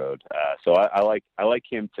on the road. So I like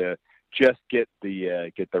him to just get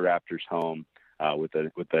the Raptors home with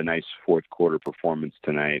a nice fourth quarter performance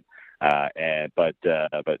tonight. But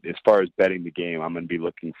as far as betting the game, I'm going to be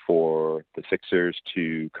looking for the Sixers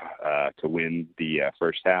to win the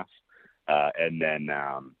first half, and then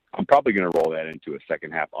I'm probably going to roll that into a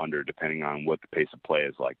second half under, depending on what the pace of play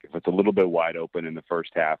is like. If it's a little bit wide open in the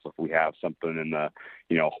first half, if we have something in the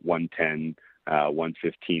 110,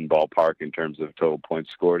 115 ballpark in terms of total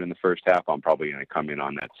points scored in the first half, I'm probably going to come in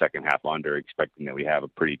on that second half under, expecting that we have a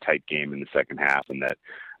pretty tight game in the second half, and that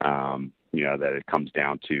that it comes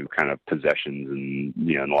down to kind of possessions and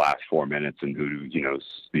in the last 4 minutes, and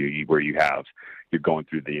where you're going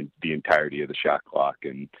through the entirety of the shot clock,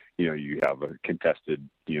 and you have a contested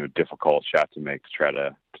difficult shot to make to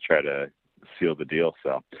try to seal the deal.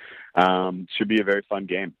 So should be a very fun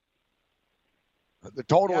game. The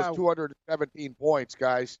total is 217 points,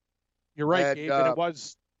 guys. You're right, Gabe. And it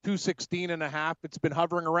was 216.5. It's been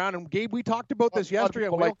hovering around. And Gabe, we talked about this yesterday.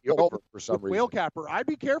 Like the over for some reason. WhaleCapper. I'd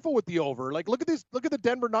be careful with the over. Like, look at this. Look at the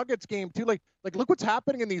Denver Nuggets game too. Like look what's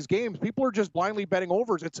happening in these games. People are just blindly betting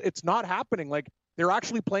overs. It's not happening. Like, they're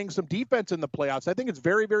actually playing some defense in the playoffs. I think it's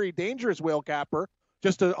very, very dangerous, WhaleCapper,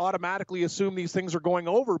 just to automatically assume these things are going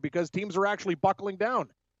over, because teams are actually buckling down.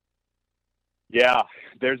 Yeah,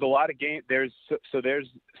 there's a lot of game. There's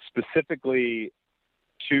specifically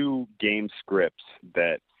 2 game scripts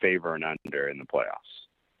that favor an under in the playoffs.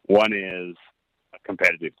 One is a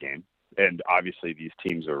competitive game, and obviously these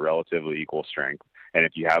teams are relatively equal strength. And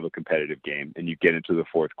if you have a competitive game and you get into the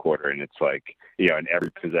fourth quarter, and it's like, in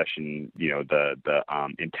every possession,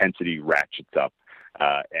 the intensity ratchets up.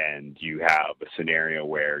 And you have a scenario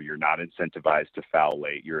where you're not incentivized to foul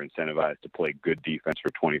late. You're incentivized to play good defense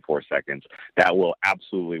for 24 seconds. That will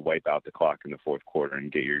absolutely wipe out the clock in the fourth quarter and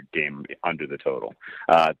get your game under the total.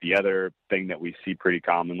 The other thing that we see pretty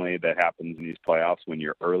commonly that happens in these playoffs, when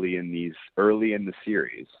you're early in the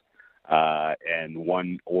series, and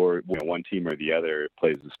one team or the other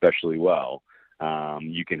plays especially well,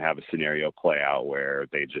 you can have a scenario play out where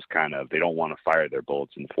they just they don't want to fire their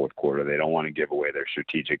bullets in the fourth quarter. They don't want to give away their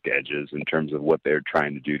strategic edges in terms of what they're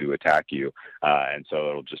trying to do to attack you. And so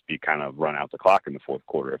it'll just be kind of run out the clock in the fourth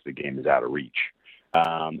quarter if the game is out of reach.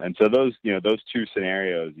 And so those two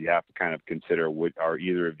scenarios, you have to kind of consider are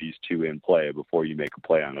either of these two in play before you make a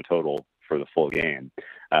play on a total for the full game.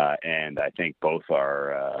 And I think both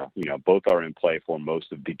are in play for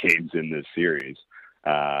most of the games in this series.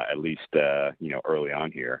 At least, early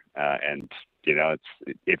on here. And,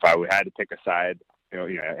 if I had to pick a side,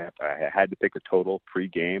 if I had to pick a total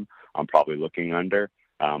pre-game, I'm probably looking under.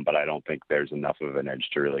 But I don't think there's enough of an edge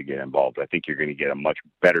to really get involved. I think you're going to get a much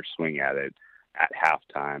better swing at it at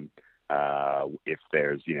halftime if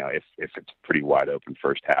there's, if it's pretty wide open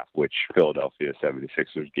first half, which Philadelphia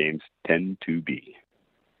 76ers games tend to be.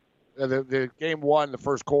 The game one, the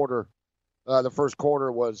first quarter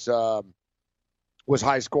was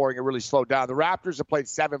high scoring. It really slowed down. The Raptors have played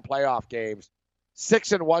 7 playoff games,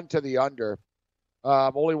 6-1 to the under.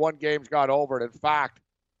 Only one game's got over it. In fact,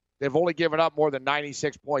 they've only given up more than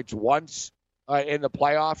 96 points once in the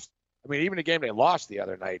playoffs. I mean, even the game they lost the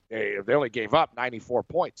other night, they only gave up 94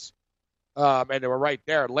 points, and they were right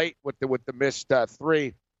there late with the missed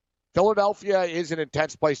 3. Philadelphia is an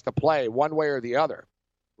intense place to play, one way or the other,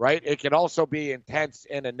 right? It can also be intense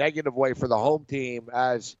in a negative way for the home team,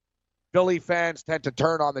 as Philly fans tend to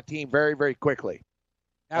turn on the team very, very quickly.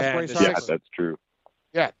 That's true.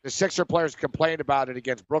 Yeah, the Sixer players complained about it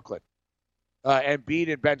against Brooklyn.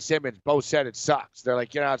 Embiid and Ben Simmons both said it sucks. They're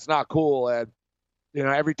like, it's not cool. And,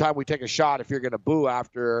 every time we take a shot, if you're going to boo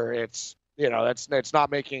after, it's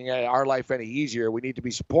not making our life any easier. We need to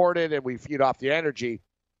be supported and we feed off the energy.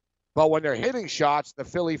 But when they're hitting shots, the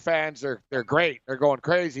Philly fans, they're great. They're going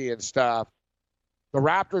crazy and stuff. The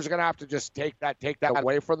Raptors are going to have to just take that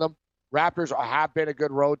away from them. Raptors have been a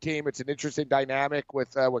good road team. It's an interesting dynamic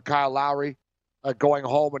with Kyle Lowry going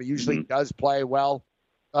home, and he usually does play well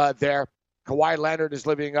there. Kawhi Leonard is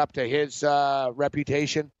living up to his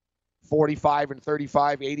reputation, 45 and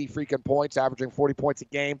 35, 80 freaking points, averaging 40 points a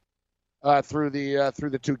game through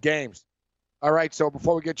the 2 games. All right, so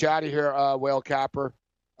before we get you out of here, WhaleCapper,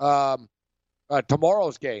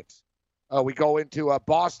 tomorrow's games. We go into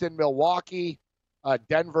Boston, Milwaukee,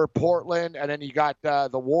 Denver, Portland, and then you got the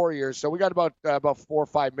Warriors. So we got about 4 or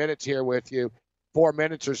 5 minutes here with you, 4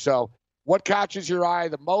 minutes or so. What catches your eye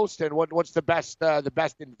the most, and what's the best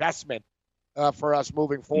investment for us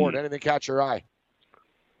moving forward? Anything catch your eye?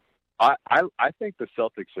 I think the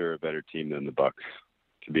Celtics are a better team than the Bucks,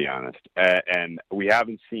 to be honest. And we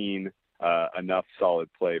haven't seen enough solid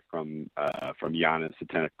play from Giannis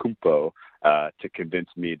Antetokounmpo to convince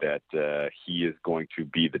me that he is going to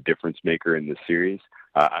be the difference maker in this series.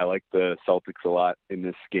 I like the Celtics a lot in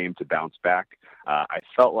this game to bounce back. I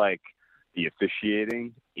felt like the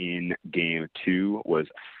officiating in Game 2 was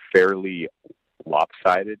fairly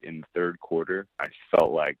lopsided in the third quarter. I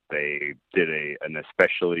felt like they did an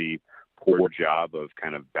especially poor job of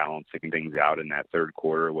kind of balancing things out in that third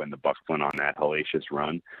quarter when the Bucks went on that hellacious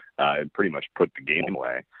run and pretty much put the game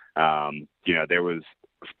away.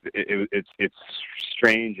 It's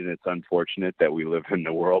strange and it's unfortunate that we live in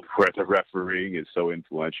a world where the refereeing is so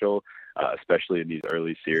influential, especially in these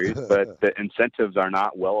early series, but the incentives are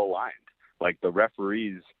not well aligned. Like, the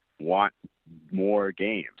referees want more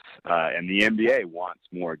games, and the NBA wants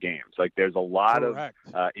more games. Like, there's a lot of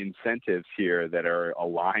incentives here that are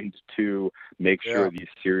aligned to make sure these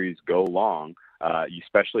series go long,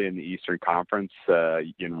 especially in the Eastern Conference.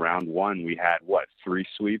 In round 1, we had, 3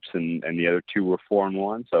 sweeps, and the other 2 were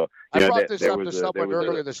 4-1. So I brought this up to someone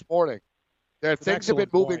earlier this morning. Things have been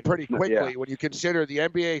moving pretty quickly when you consider the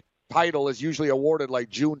NBA title is usually awarded like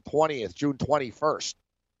June 20th, June 21st.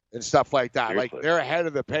 And stuff like that. Seriously. Like, they're ahead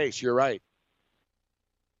of the pace. You're right.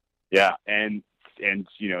 Yeah, and in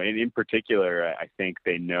particular, I think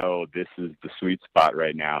they know this is the sweet spot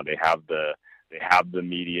right now. They have the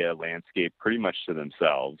media landscape pretty much to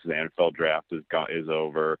themselves. The NFL draft is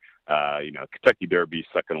over. Kentucky Derby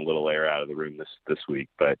sucking a little air out of the room this week,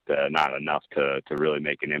 but not enough to really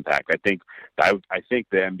make an impact. I think the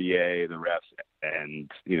NBA, the refs,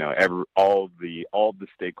 and all the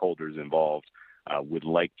stakeholders involved would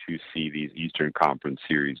like to see these Eastern Conference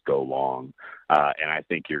series go long. And I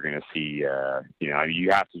think you're going to see, you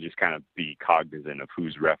have to just kind of be cognizant of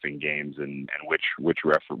who's reffing games and which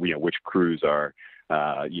crews are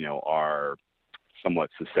somewhat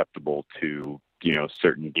susceptible to,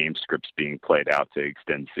 certain game scripts being played out to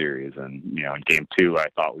extend series. And, in Game 2, I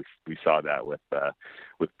thought we saw that with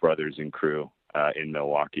Brothers and crew in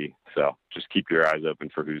Milwaukee. So just keep your eyes open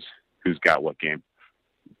for who's got what game.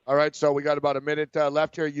 All right, so we got about a minute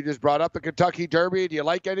left here. You just brought up the Kentucky Derby. Do you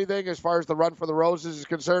like anything as far as the Run for the Roses is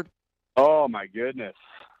concerned? Oh my goodness,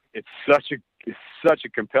 it's such a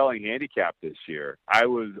compelling handicap this year. I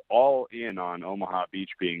was all in on Omaha Beach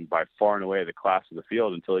being by far and away the class of the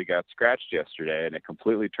field until he got scratched yesterday, and it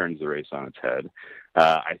completely turns the race on its head.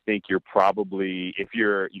 I think you're probably, if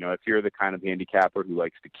you're the kind of handicapper who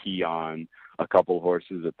likes to key on a couple of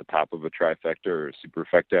horses at the top of a trifecta or a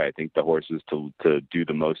superfecta, I think the horses to do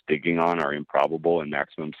the most digging on are Improbable and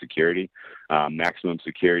Maximum Security. Maximum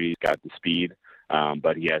Security's got the speed.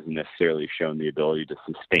 But he hasn't necessarily shown the ability to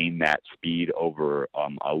sustain that speed over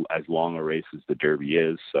as long a race as the Derby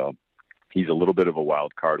is. So he's a little bit of a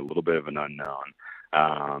wild card, a little bit of an unknown.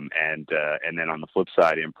 And then on the flip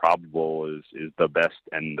side, Improbable is the best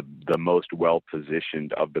and the most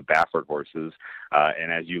well-positioned of the Baffert horses.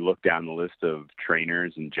 And as you look down the list of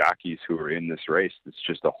trainers and jockeys who are in this race, it's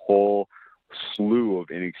just a whole slew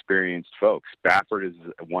of inexperienced folks. Baffert is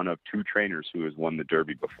one of two trainers who has won the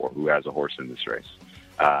Derby before, who has a horse in this race.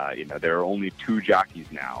 There are only two jockeys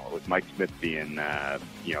now, with Mike Smith being,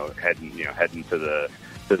 heading to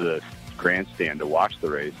the grandstand to watch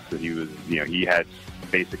the race. So he had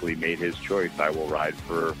basically made his choice. I will ride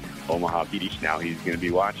for Omaha Beach. Now he's going to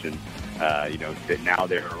be watching. That now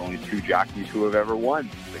there are only two jockeys who have ever won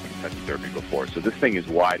the Kentucky Derby before. So this thing is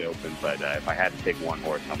wide open, but if I had to take one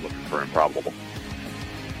horse, I'm looking for Improbable.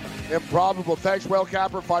 Improbable. Thanks,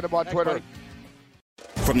 WhaleCapper. Find him on Twitter. Buddy.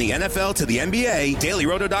 From the NFL to the NBA,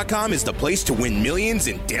 DailyRoto.com is the place to win millions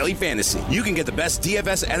in daily fantasy. You can get the best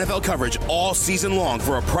DFS NFL coverage all season long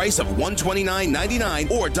for a price of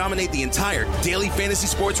 $129.99 or dominate the entire daily fantasy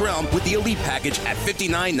sports realm with the Elite Package at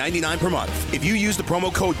 $59.99 per month. If you use the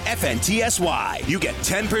promo code FNTSY, you get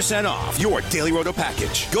 10% off your Daily Roto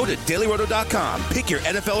package. Go to DailyRoto.com, pick your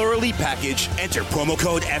NFL or Elite Package, enter promo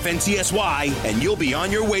code FNTSY, and you'll be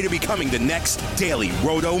on your way to becoming the next Daily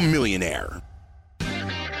Roto millionaire.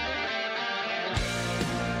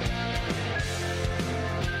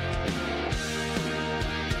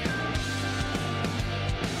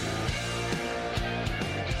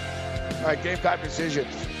 All right, Game Time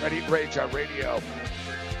Decisions. Ready Rage on radio.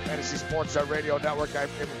 Fantasy Sports on Radio Network. I'm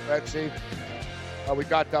David Betsy. We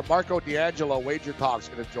got Marco D'Angelo, Wager Talk's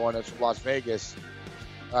going to join us from Las Vegas.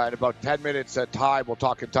 In about 10 minutes time, we'll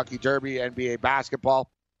talk Kentucky Derby, NBA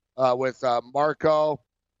basketball with Marco.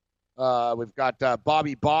 We've got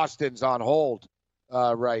Bobby Boston's on hold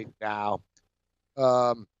right now.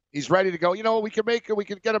 He's ready to go. You know, we can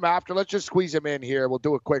get him after. Let's just squeeze him in here. We'll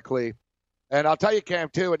do it quickly. And I'll tell you, Cam,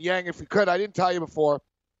 too, and Yang, if you could, I didn't tell you before,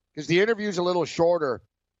 because the interview's a little shorter.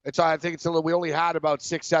 We only had about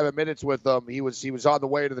 6-7 minutes with him. He was on the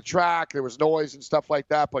way to the track. There was noise and stuff like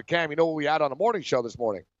that. But, Cam, you know what we had on the morning show this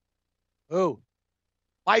morning? Who?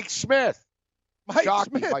 Mike Smith. Mike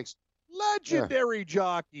Smith. Legendary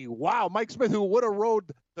jockey. Wow, Mike Smith, who would have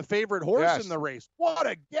rode the favorite horse in the race. What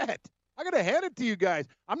a get. I got to hand it to you guys.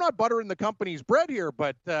 I'm not buttering the company's bread here,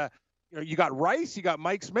 but you got Rice, you got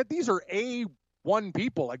Mike Smith. These are A1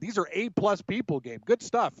 people. Like, these are A+ people, game. Good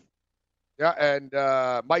stuff. Yeah, and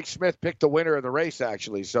Mike Smith picked the winner of the race,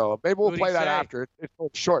 actually. So maybe we'll play that after.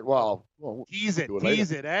 It's short. Well, tease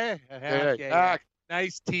it, eh? Okay.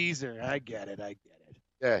 Nice teaser. I get it.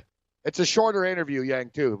 Yeah. It's a shorter interview, Yang,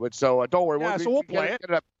 too. But so don't worry. We'll play it.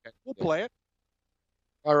 We'll play it.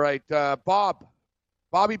 All right,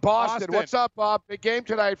 Bobby Boston. What's up, Bob? Big game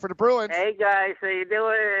tonight for the Bruins. Hey, guys. How you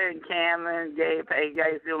doing? Cam and Gabe. How you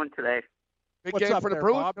guys doing today? Big game for the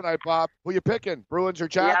Bruins tonight, Bob. Who you picking? Bruins or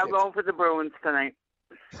Jackets? Yeah, I'm going for the Bruins tonight.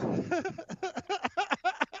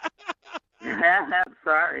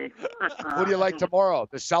 Sorry. Who do you like tomorrow?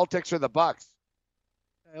 The Celtics or the Bucks?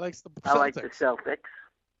 I like the Celtics. I like the Celtics.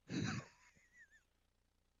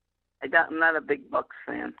 I'm not a big Bucks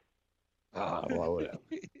fan. Oh, well, whatever.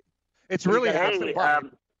 It's really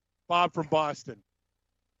Bob from Boston.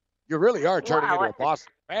 You really are turning into a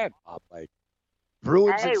Boston fan, Bob. Like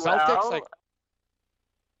Bruins and Celtics. Like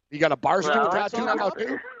you got a Barstool tattoo now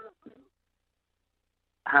too?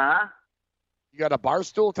 Huh? You got a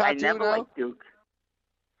Barstool tattoo now? I never liked Duke.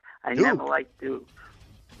 I never liked Duke.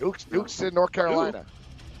 Duke's in North Carolina.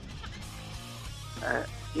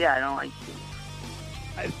 Yeah, I don't like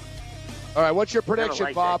Duke. All right, what's your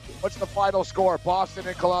prediction, Bob? What's the final score? Boston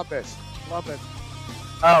and Columbus.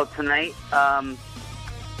 Oh, tonight,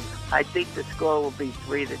 I think the score will be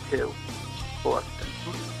 3-2, Boston.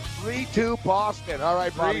 3-2 Boston. All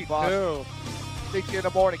right, Bobby Boston. Speak to you in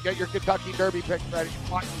the morning. Get your Kentucky Derby pick ready.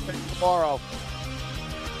 Pick tomorrow.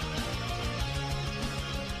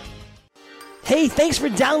 Hey, thanks for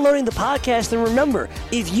downloading the podcast. And remember,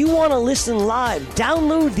 if you want to listen live,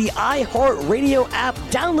 download the iHeartRadio app,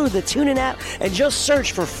 download the TuneIn app, and just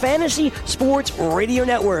search for Fantasy Sports Radio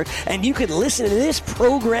Network, and you can listen to this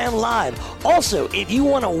program live. Also, if you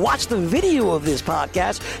want to watch the video of this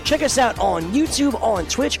podcast, check us out on YouTube, on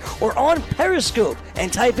Twitch, or on Periscope,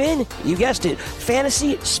 and type in, you guessed it,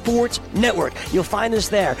 Fantasy Sports Network. You'll find us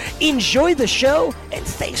there. Enjoy the show, and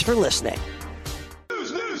thanks for listening.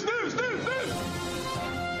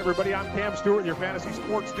 Everybody, I'm Cam Stewart, your Fantasy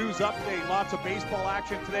Sports News Update. Lots of baseball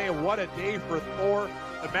action today, and what a day for Thor.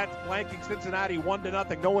 The Mets flanking Cincinnati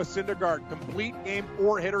 1-0. Noah Syndergaard, complete game,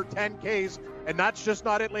 4-hitter, 10 Ks. And that's just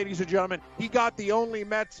not it, ladies and gentlemen. He got the only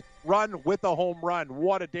Mets run with a home run.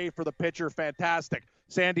 What a day for the pitcher. Fantastic.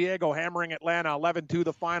 San Diego hammering Atlanta 11-2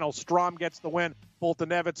 the final. Strom gets the win.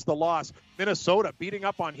 Fulton-Evans the loss. Minnesota beating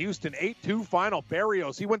up on Houston 8-2 final.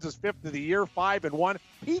 Berrios, he wins his 5th of the year, 5-1.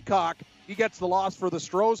 Peacock, he gets the loss for the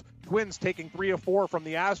Stros. Twins taking 3 of 4 from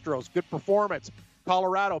the Astros. Good performance.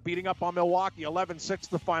 Colorado beating up on Milwaukee 11-6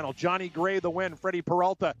 the final. Johnny Gray the win. Freddie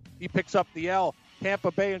Peralta, he picks up the L.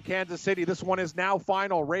 Tampa Bay and Kansas City, this one is now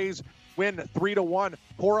final. Rays win 3-1.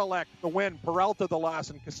 Korolek the win. Peralta the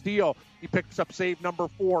loss. And Castillo, he picks up save number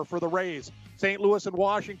 4 for the Rays. St. Louis and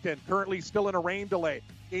Washington currently still in a rain delay.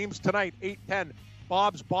 Games tonight, 8-10.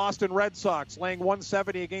 Bob's Boston Red Sox laying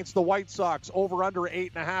 170 against the White Sox. Over under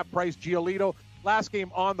 8.5. Price Giolito. Last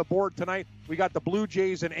game on the board tonight, we got the Blue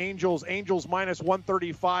Jays and Angels. Angels minus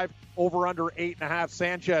 135. Over under 8.5.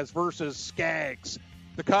 Sanchez versus Skaggs.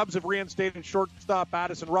 The Cubs have reinstated shortstop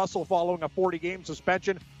Addison Russell following a 40-game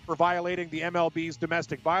suspension for violating the MLB's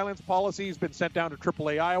domestic violence policy. He's been sent down to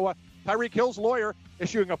AAA Iowa. Tyreek Hill's lawyer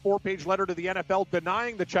issuing a 4-page letter to the NFL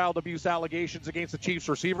denying the child abuse allegations against the Chiefs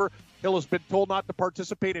receiver. Hill has been told not to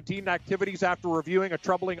participate in team activities after reviewing a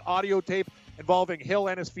troubling audio tape involving Hill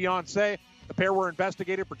and his fiancée. The pair were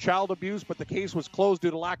investigated for child abuse, but the case was closed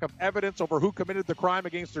due to lack of evidence over who committed the crime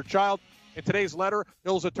against their child. In today's letter,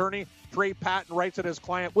 Hill's attorney, Trey Patton, writes that his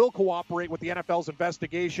client will cooperate with the NFL's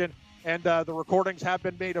investigation, and the recordings have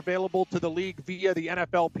been made available to the league via the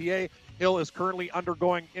NFLPA. Hill is currently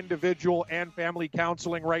undergoing individual and family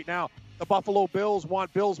counseling right now. The Buffalo Bills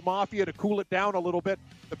want Bills Mafia to cool it down a little bit.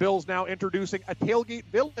 The Bills now introducing a tailgate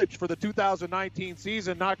village for the 2019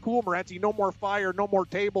 season. Not cool, Morency. No more fire, no more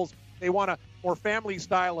tables. They want a more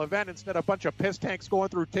family-style event instead of a bunch of piss tanks going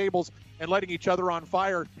through tables and lighting each other on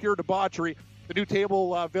fire. Pure debauchery. The new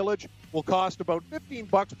table village will cost about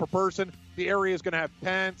 $15 per person. The area is going to have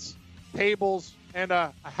tents, tables, and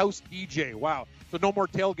a house DJ. Wow. So no more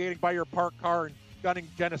tailgating by your parked car and gunning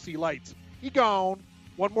Genesee lights. He gone.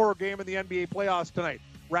 One more game in the NBA playoffs tonight.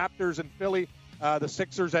 Raptors and Philly. The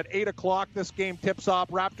Sixers at 8 o'clock. This game tips off.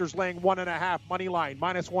 Raptors laying 1.5. Money line,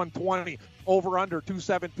 minus 120. Over under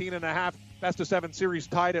 217.5. Best of 7 series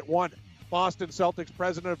tied at 1. Boston Celtics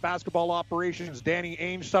president of basketball operations, Danny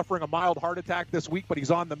Ainge, suffering a mild heart attack this week, but he's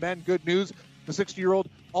on the mend. Good news. The 60-year-old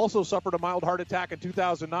also suffered a mild heart attack in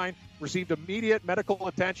 2009, received immediate medical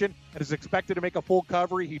attention, and is expected to make a full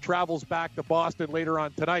recovery. He travels back to Boston later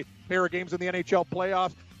on tonight. Pair of games in the NHL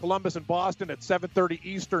playoffs. Columbus and Boston at 7:30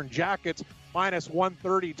 Eastern. Jackets minus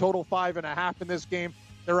 130. Total 5.5 in this game.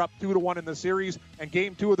 They're up 2-1 in the series. And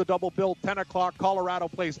game 2 of the double bill, 10 o'clock. Colorado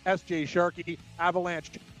plays SJ Sharkey.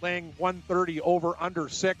 Avalanche laying 130 over under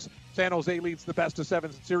 6. San Jose leads the best of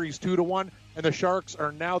 7 series 2-1. And the Sharks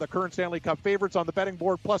are now the current Stanley Cup favorites on the betting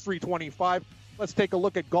board, plus 325. Let's take a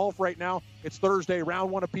look at golf right now. It's Thursday,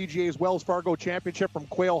 round 1 of PGA's Wells Fargo Championship from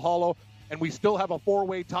Quail Hollow. And we still have a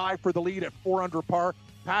 4-way tie for the lead at 4 under par.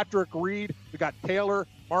 Patrick Reed, we got Taylor,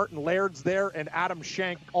 Martin Laird's there, and Adam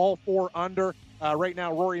Schenk, all 4 under. Right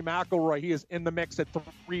now, Rory McIlroy, he is in the mix at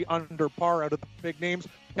 3 under par out of the big names.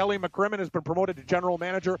 Kelly McCrimmon has been promoted to general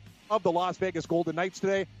manager of the Las Vegas Golden Knights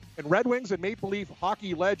today. And Red Wings and Maple Leaf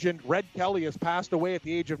hockey legend Red Kelly has passed away at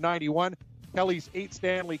the age of 91. Kelly's 8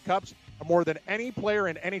 Stanley Cups are more than any player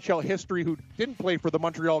in NHL history who didn't play for the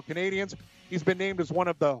Montreal Canadiens. He's been named as one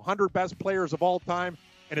of the 100 best players of all time.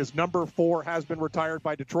 And his number 4 has been retired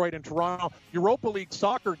by Detroit and Toronto. Europa League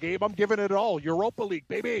soccer, Gabe. I'm giving it all. Europa League,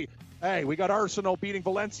 baby. Hey, we got Arsenal beating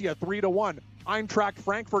Valencia 3-1. Eintracht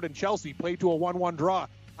Frankfurt and Chelsea played to a 1-1 draw.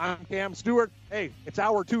 I'm Cam Stewart. Hey, it's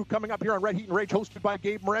hour 2 coming up here on Red Heat and Rage, hosted by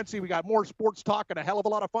Gabe Morency. We got more sports talk and a hell of a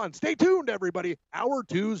lot of fun. Stay tuned, everybody. Hour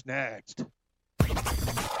 2's next.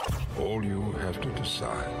 All you have to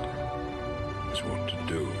decide is what to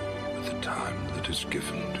do with the time that is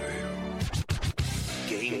given to you.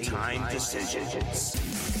 Game time decisions.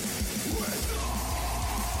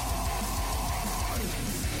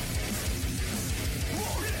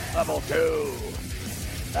 Level 2.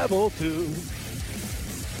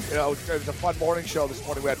 it was a fun morning show this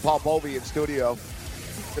morning. We had Paul Bovey in studio.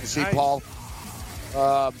 Good to see Paul.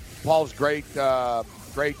 Paul's great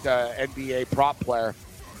NBA prop player.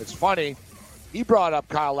 It's funny. He brought up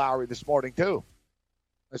Kyle Lowry this morning, too.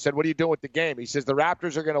 I said, what are you doing with the game? He says, the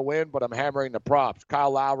Raptors are going to win, but I'm hammering the props.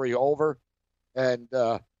 Kyle Lowry over. And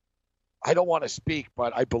I don't want to speak,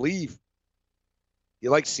 but I believe he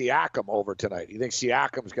likes Siakam over tonight. He thinks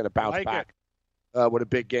Siakam's going to bounce back with a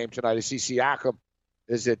big game tonight. I see Siakam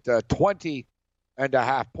is at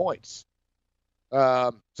 20.5 points.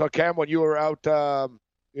 So, Cam, when you were out,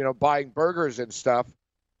 buying burgers and stuff,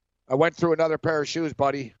 I went through another pair of shoes,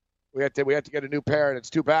 buddy. We had to get a new pair, and it's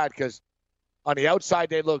too bad because on the outside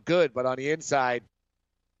they look good, but on the inside,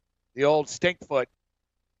 the old stink foot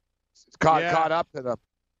is caught up to them.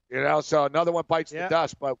 So another one bites the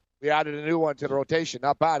dust, but we added a new one to the rotation.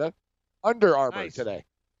 Not bad, huh? Under Armour today.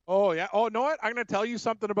 Oh, yeah. Oh, know what? I'm going to tell you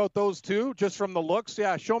something about those, too, just from the looks.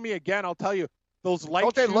 Yeah, show me again. I'll tell you. Those light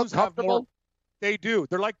Don't they shoes look have comfortable? more. They do.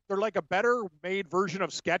 They're like a better made version of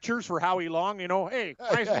Skechers for Howie Long. Hey,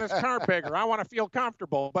 nice in this car bigger. I want to feel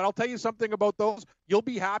comfortable. But I'll tell you something about those. You'll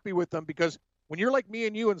be happy with them because when you're like me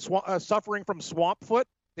and you and suffering from swamp foot,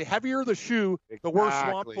 the heavier the shoe, the worse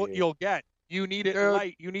swamp foot you'll get. You need it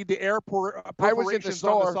light. You need the air perforations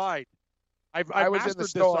on the side. I was in the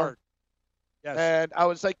store. Yes. And I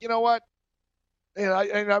was like, you know what? And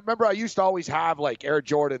I remember I used to always have like Air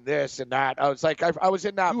Jordan this and that. I was like, I was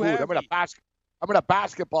in that mood. I'm in a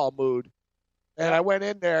basketball mood. And I went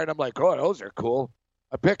in there and I'm like, oh, those are cool.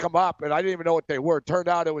 I pick them up and I didn't even know what they were. Turned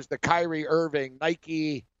out it was the Kyrie Irving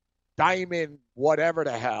Nike Diamond, whatever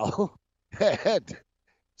the hell. And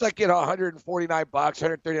it's like, $149,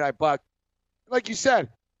 $139. Like you said,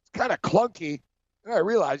 it's kind of clunky. And I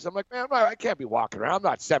realized, I'm like, man, I can't be walking around. I'm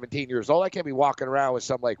not 17 years old. I can't be walking around with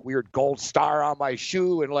some like weird gold star on my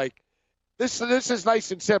shoe. And like, this is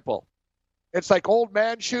nice and simple. It's like old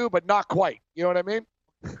man shoe, but not quite. You know what I mean?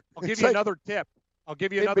 I'll give you another tip. I'll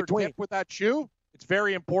give you another tip with that shoe. It's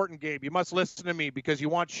very important, Gabe. You must listen to me because you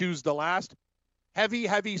want shoes to last.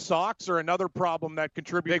 Heavy socks are another problem that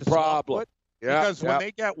contributes to swamp foot. Yeah, because when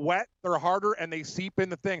they get wet, they're harder and they seep in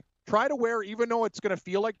the thing. Try to wear, even though it's going to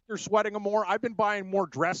feel like you're sweating them more. I've been buying more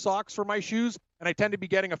dress socks for my shoes, and I tend to be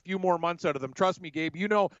getting a few more months out of them. Trust me, Gabe.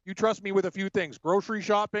 You trust me with a few things. Grocery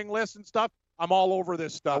shopping lists and stuff. I'm all over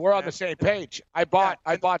this stuff. We're on the same page. I bought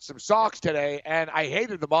some socks today, and I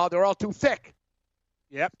hated them all. They're all too thick.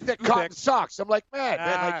 Yep. Thick cotton socks. I'm like, man,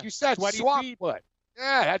 like you said, swamp foot.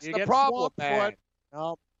 Yeah, that's the problem, man. Foot.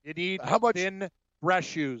 No, you need thin dress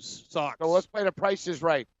shoes, socks. So let's play the Price is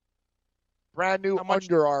Right. Brand new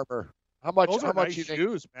Under Armour. How much? Those are much nice you think?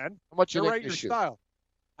 Shoes, man. How much you They're think right this your shoe? style.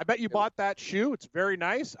 I bet you bought that shoe. It's very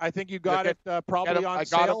nice. I think you got it probably on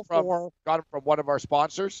sale for. Got them from one of our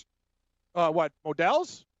sponsors. What?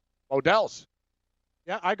 Modell's? Modell's.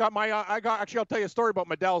 Yeah, I got actually, I'll tell you a story about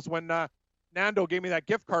Modell's. When Nando gave me that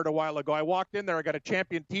gift card a while ago, I walked in there. I got a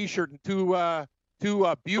Champion T-shirt and two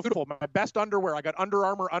beautiful, my best underwear. I got Under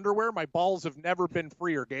Armour underwear. My balls have never been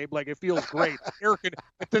freer, Gabe. Like, it feels great.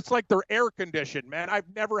 It's like they're air conditioned, man. I've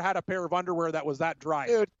never had a pair of underwear that was that dry.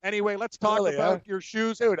 Dude, anyway, let's talk about your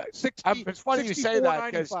shoes. Dude, it's funny you say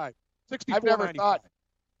that because I've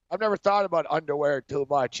never thought about underwear too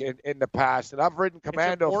much in the past, and I've ridden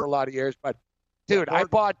Commando for a lot of years. But dude, I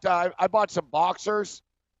bought some boxers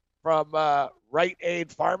from Rite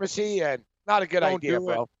Aid Pharmacy, and not a good idea,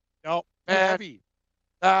 bro. No, heavy.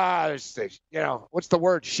 What's the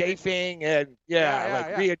word? Chafing and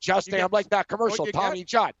readjusting. Get, I'm like that commercial, Tommy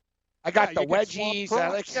John. I got the wedgies.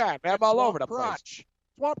 Man, I'm all over the place.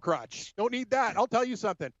 Swamp crotch. Don't need that. I'll tell you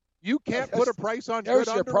something. You can't put a price on There's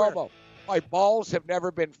good your underwear. promo. My balls have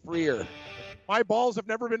never been freer. My balls have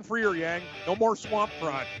never been freer, Yang. No more swamp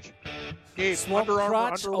crotch. Gabe, swamp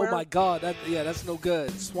crotch? Oh, my God. That's no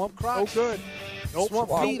good. Swamp crotch? No good. Nope. Swamp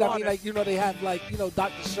feet? I mean, like, they have, like,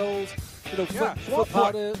 Dr. Scholl's, foot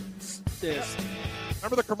powder. This.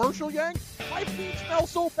 Remember the commercial, Yang? My feet smell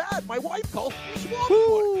so bad. My wife calls me swamp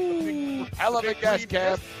foot. Hell of a guess,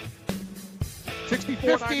 Kev.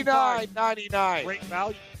 $59.99. Great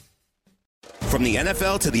value. From the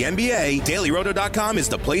NFL to the NBA, DailyRoto.com is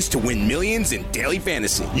the place to win millions in daily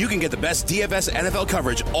fantasy. You can get the best DFS NFL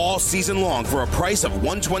coverage all season long for a price of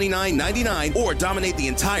 $129.99 or dominate the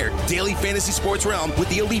entire daily fantasy sports realm with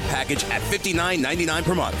the Elite Package at $59.99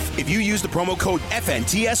 per month. If you use the promo code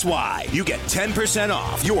FNTSY, you get 10%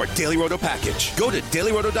 off your Daily Roto package. Go to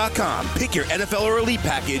DailyRoto.com, pick your NFL or Elite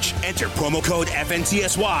Package, enter promo code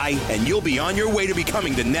FNTSY, and you'll be on your way to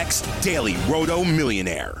becoming the next Daily Roto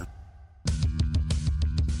millionaire.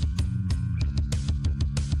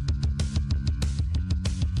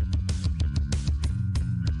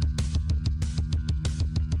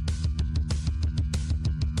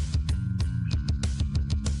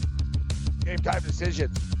 Game time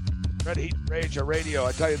decisions. Red Heat Rage or Radio.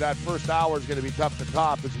 I tell you that first hour is going to be tough to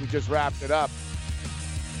top as we just wrapped it up.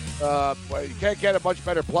 Well, you can't get a much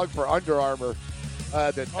better plug for Under Armour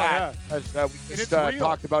than that. Yeah. As we just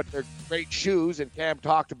talked about their great shoes, and Cam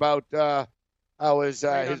talked about how his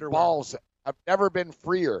balls have never been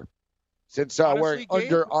freer since wearing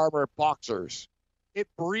Under Armour boxers. It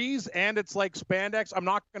breathes, and it's like spandex. I'm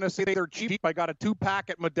not going to say they're cheap. I got a 2-pack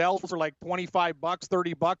at Medell's for like $25,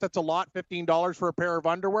 $30. That's a lot, $15 for a pair of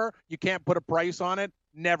underwear. You can't put a price on it.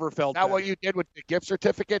 Never felt that. What you did with the gift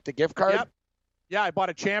certificate, the gift card? Yep. Yeah, I bought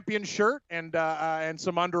a champion shirt and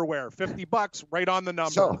some underwear. $50 right on the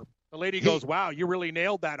number. So, the lady goes, "Wow, you really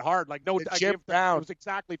nailed that hard." Like, no, Jim Brown, it was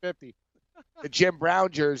exactly 50. The Jim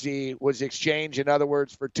Brown jersey was exchanged, in other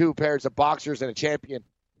words, for 2 pairs of boxers and a champion.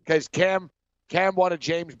 Because Cam won a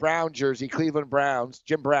James Brown jersey, Cleveland Browns,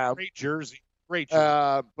 Jim Brown. Great jersey.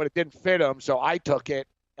 But it didn't fit him, so I took it,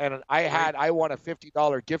 and I won a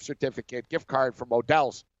 $50 gift card from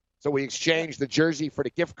Odell's. So we exchanged the jersey for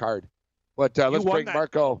the gift card. But let's bring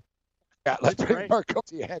Marco. Yeah, let's bring Marco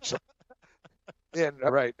D'Angelo in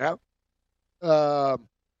right now to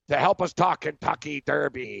help us talk Kentucky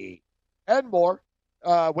Derby and more.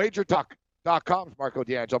 WagerTalk.com's Marco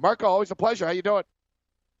D'Angelo. Marco, always a pleasure. How you doing?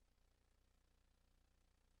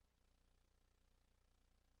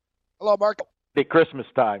 Hello, Marco. At Christmas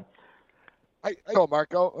time. Hello,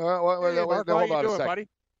 Marco. Marco, hold how on you a doing, second. buddy?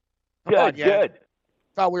 Good.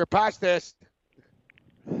 Thought we were past this.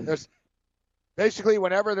 There's basically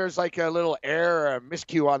whenever there's like a little error or a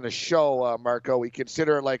miscue on the show, Marco, we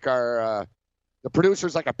consider like our the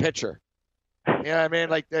producer's like a pitcher. You know what I mean?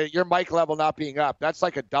 Like your mic level not being up. That's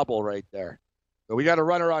like a double right there. So we got a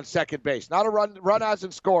runner on second base. Not a run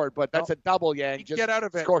hasn't scored, but that's a double, Yang. Just get out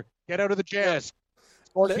of it. Score. Get out of the jam. Yes.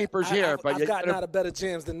 Scorekeeper's here, but I've gotten out of better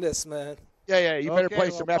jams than this, man. Yeah. You better play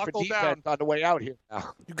some effort defense on the way out here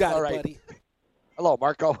now. You got All it, right. buddy. Hello,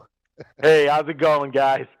 Marco. Hey, how's it going,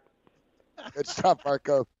 guys? Good stuff,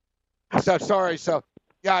 Marco. So sorry. So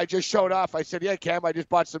yeah, I just showed off. I said, yeah, Cam, I just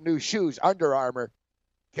bought some new shoes, Under Armour.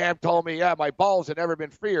 Cam told me, yeah, my balls have never been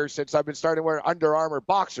freer since I've been starting wearing Under Armour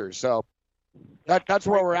boxers. So that's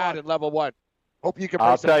where we're at in level 1. Hope you can.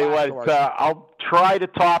 I'll tell you what. I'll try to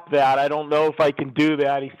top that. I don't know if I can do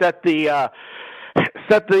that. He set the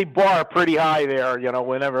bar pretty high there.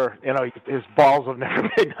 Whenever his balls have never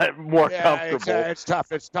been more comfortable. It's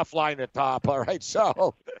tough. It's tough line to top. All right.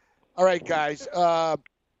 So, all right, guys.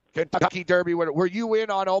 Kentucky Derby. Were you in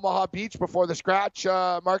on Omaha Beach before the scratch,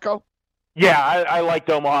 Marco? Yeah, I liked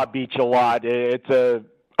Omaha Beach a lot. It's a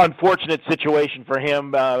unfortunate situation for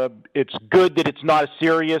him. It's good that it's not a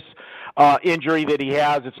serious injury that he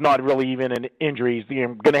has. It's not really even an injury. He's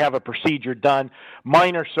going to have a procedure done,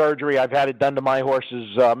 minor surgery. I've had it done to my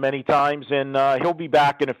horses many times, and he'll be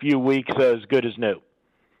back in a few weeks as good as new.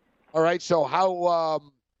 All right, so how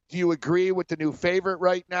do you agree with the new favorite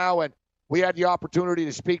right now? And we had the opportunity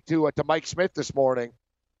to speak to Mike Smith this morning.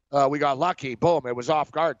 We got lucky. Boom, it was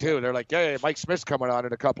off guard, too. They're like, hey, Mike Smith's coming on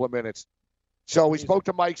in a couple of minutes. So we spoke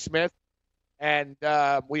to Mike Smith, and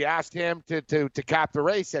we asked him to cap the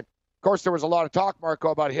race. And of course, there was a lot of talk, Marco,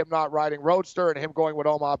 about him not riding Roadster and him going with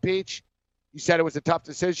Omaha Beach. He said it was a tough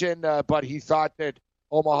decision, but he thought that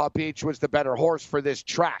Omaha Beach was the better horse for this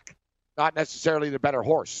track, not necessarily the better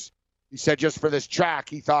horse. He said just for this track,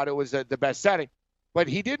 he thought it was the best setting. But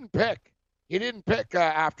he didn't pick. He didn't pick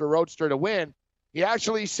after Roadster to win. He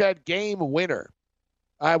actually said game winner.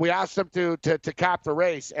 We asked him to cap the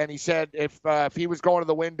race, and he said if he was going to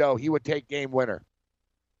the window, he would take game winner.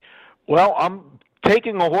 Well, I'm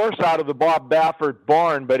taking a horse out of the Bob Baffert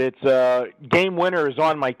barn, but it's game winner is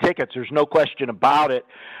on my tickets. There's no question about it.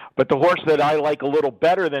 But the horse that I like a little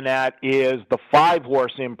better than that is the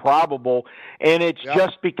 5-horse Improbable, and it's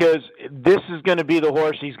just because this is going to be the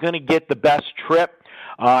horse. He's going to get the best trip.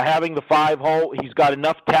 Having the 5-hole, he's got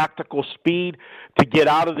enough tactical speed to get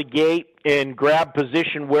out of the gate and grab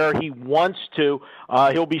position where he wants to.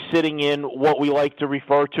 He'll be sitting in what we like to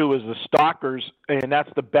refer to as the stalkers, and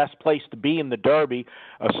that's the best place to be in the Derby.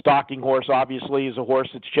 A stalking horse, obviously, is a horse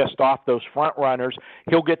that's just off those front runners.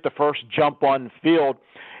 He'll get the first jump on the field.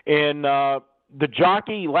 And the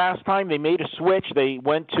jockey, last time they made a switch, they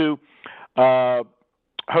went to Irod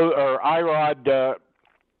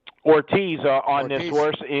Ortiz on this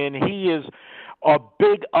horse, and he is a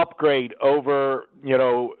big upgrade over,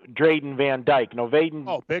 Drayden Van Dyke. Big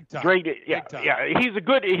time.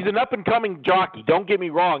 Drayden, he's an up-and-coming jockey. Don't get me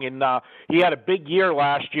wrong. And he had a big year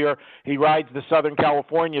last year. He rides the Southern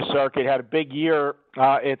California circuit, had a big year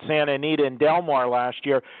at Santa Anita and Del Mar last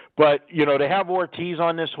year. But, to have Ortiz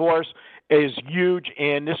on this horse, is huge,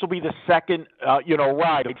 and this will be the second,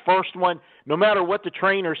 ride. The first one, no matter what the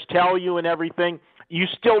trainers tell you and everything, you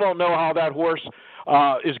still don't know how that horse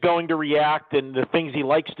is going to react and the things he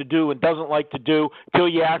likes to do and doesn't like to do till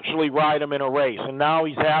you actually ride him in a race. And now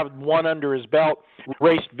he's had one under his belt,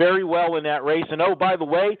 raced very well in that race. And, oh, by the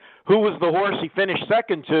way, who was the horse he finished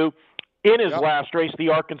second to in his last race, the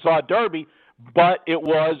Arkansas Derby? But it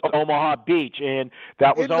was Omaha Beach, and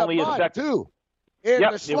that was only his second. Too. In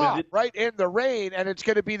the slop, right in the rain, and it's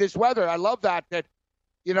going to be this weather. I love that,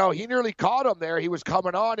 he nearly caught him there. He was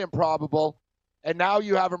coming on improbable, and now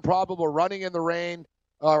you have improbable running in the rain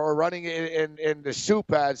or running in the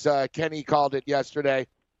soup, as Kenny called it yesterday.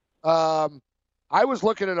 I was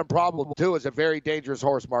looking at improbable, too, as a very dangerous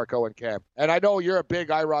horse, Marco and Cam. And I know you're a big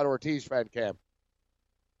Irod Ortiz fan, Cam.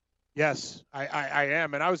 Yes, I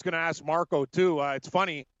am. And I was going to ask Marco, too. It's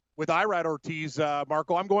funny. With Irod Ortiz,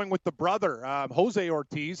 Marco, I'm going with the brother, Jose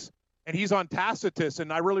Ortiz, and he's on Tacitus,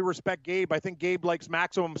 and I really respect Gabe. I think Gabe likes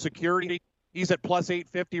maximum security. He's at plus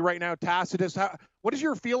 850 right now. Tacitus, what is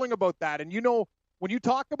your feeling about that? And, when you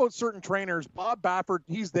talk about certain trainers, Bob Baffert,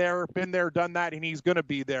 he's there, been there, done that, and he's going to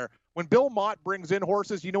be there. When Bill Mott brings in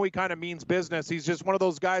horses, he kind of means business. He's just one of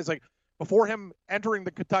those guys, like, before him entering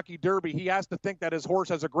the Kentucky Derby, he has to think that his horse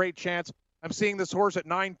has a great chance. I'm seeing this horse at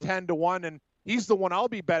 9-10 to 1, and he's the one I'll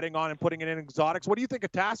be betting on and putting it in exotics. What do you think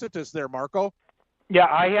of Tacitus there, Marco? Yeah,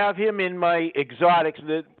 I have him in my exotics.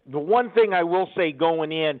 The one thing I will say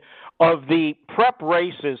going in of the prep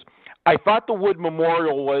races, I thought the Wood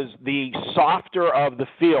Memorial was the softer of the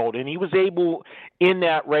field, and he was able in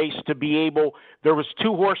that race to be able – there was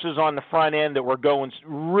two horses on the front end that were going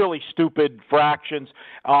really stupid fractions,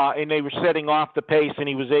 and they were setting off the pace, and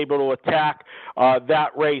he was able to attack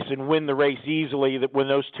that race and win the race easily when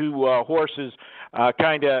those two horses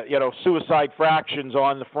suicide fractions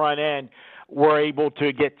on the front end were able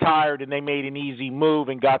to get tired, and they made an easy move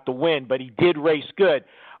and got the win. But he did race good.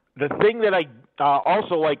 The thing that I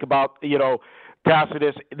also like about,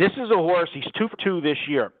 Tacitus, this is a horse, he's 2 for 2 this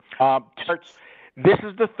year. This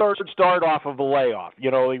is the third start off of a layoff. He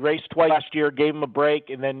raced twice last year, gave him a break,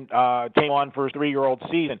 and then came on for his 3-year-old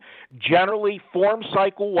season. Generally, form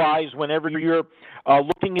cycle-wise, whenever you're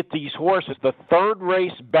looking at these horses, the third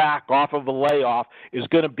race back off of a layoff is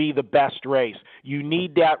going to be the best race. You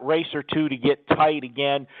need that race or two to get tight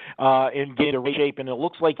again and get into shape, and it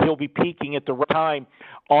looks like he'll be peaking at the right time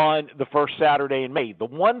on the first Saturday in May. The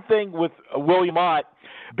one thing with Bill Mott,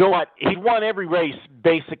 he won every race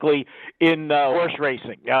basically in horse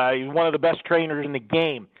racing. He's one of the best trainers in the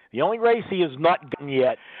game. The only race he has not done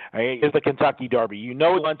yet is the Kentucky Derby. He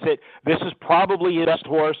wants it. This is probably his best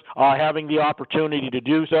horse, having the opportunity to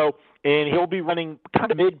do so, and he'll be running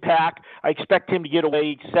kind of mid-pack. I expect him to get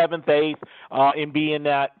away 7th, 8th, and be in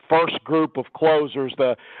that first group of closers,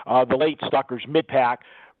 the late Stuckers, mid-pack.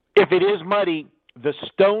 If it is muddy, the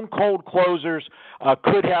stone-cold closers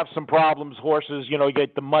could have some problems. Horses, you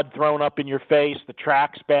get the mud thrown up in your face, the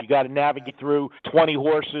track's bad. You got to navigate through 20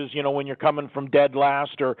 horses, when you're coming from dead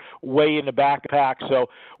last or way in the back pack. So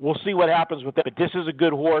we'll see what happens with that. But this is a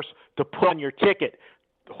good horse to put on your ticket.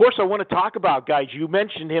 The horse I want to talk about, guys, you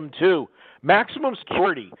mentioned him too. Maximum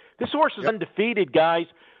Security. This horse is undefeated, guys.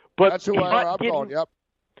 But that's who I'm going, yep.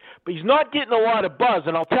 But he's not getting a lot of buzz,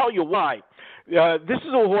 and I'll tell you why. This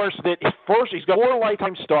is a horse that he's got 4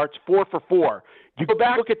 lifetime starts, 4 for 4. You go back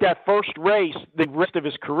and look at that first race, the rest of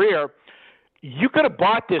his career, you could have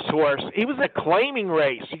bought this horse. He was a claiming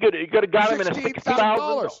race. You could have got him in a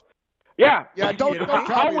 $60,000. Yeah. Yeah, don't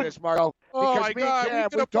tell me this, Marco. Oh, because my God.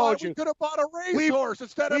 We could have bought a racehorse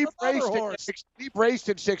instead of another horse. We've raced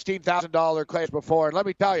in $16,000 class before, and let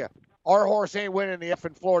me tell you, our horse ain't winning the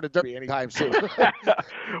effing Florida Derby anytime soon.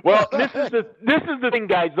 Well, this is the thing,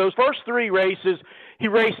 guys. Those first 3 races, he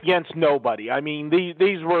raced against nobody. I mean,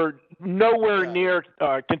 these were nowhere near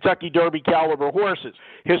Kentucky Derby caliber horses.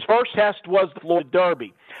 His first test was the Florida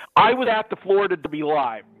Derby. I was at the Florida Derby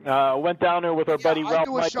live. Went down there with our buddy Ralph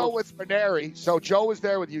Michaels. I do a show with Ranieri, so Joe was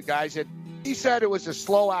there with you guys, and he said it was a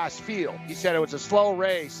slow-ass field. He said it was a slow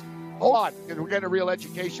race. Hold on, because we're getting a real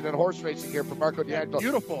education in horse racing here from Marco D'Angelo.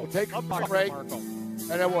 Beautiful. We'll take a break, and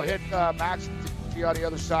then we'll hit Max on the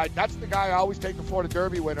other side. That's the guy I always take the Florida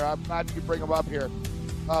Derby winner. I'm glad you bring him up here.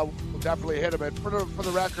 We'll definitely hit him. And for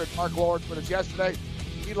the record, Mark Lawrence with us yesterday.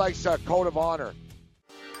 He likes Code of Honor.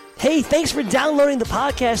 Hey, thanks for downloading the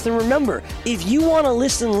podcast. And remember, if you want to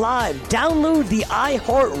listen live, download the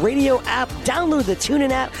iHeartRadio app, download the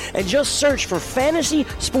TuneIn app, and just search for Fantasy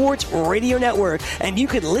Sports Radio Network, and you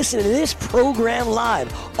can listen to this program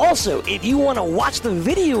live. Also, if you want to watch the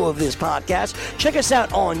video of this podcast, check us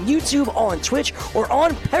out on YouTube, on Twitch, or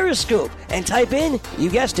on Periscope, and type in,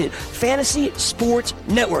 you guessed it, Fantasy Sports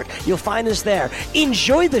Network. You'll find us there.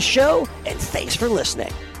 Enjoy the show, and thanks for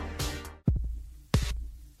listening.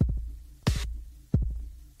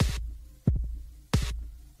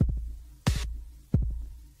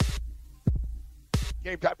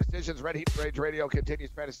 Game Time Decisions, Red Heat Rage Radio continues.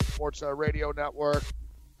 Fantasy Sports Radio Network,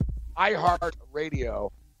 iHeart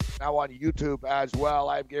Radio, now on YouTube as well.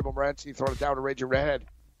 I'm Gabriel Morency, throwing it down to Raging Redhead.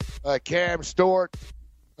 Cam Stewart,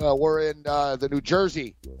 we're in the New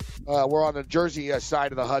Jersey. We're on the Jersey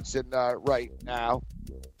side of the Hudson right now.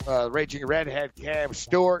 Raging Redhead Cam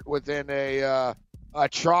Stewart within a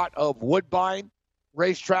trot of Woodbine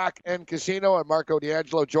Racetrack and Casino, and Marco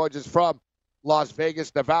D'Angelo joins us from Las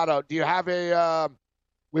Vegas, Nevada. Do you have a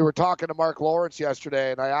we were talking to Mark Lawrence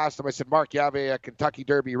yesterday, and I asked him, I said, Mark, you have a Kentucky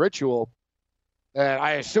Derby ritual? And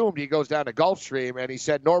I assumed he goes down to Gulfstream, and he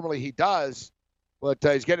said normally he does, but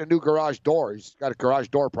he's getting a new garage door. He's got a garage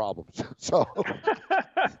door problem. So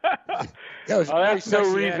that's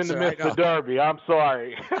no reason to miss the Derby. I'm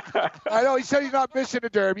sorry. I know. He said he's not missing the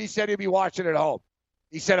Derby. He said he'd be watching at home.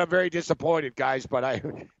 He said, I'm very disappointed, guys, but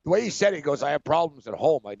the way he said it, he goes, I have problems at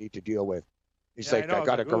home I need to deal with. He's I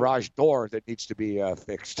got a garage door that needs to be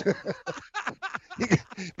fixed.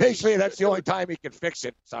 Basically, that's the only time he can fix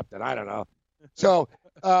it. Something, I don't know. So,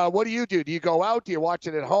 what do? Do you go out? Do you watch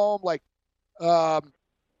it at home? Like,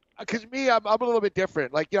 because me, I'm a little bit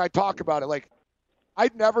different. Like, I talk about it. Like,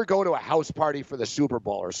 I'd never go to a house party for the Super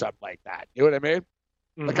Bowl or something like that. You know what I mean?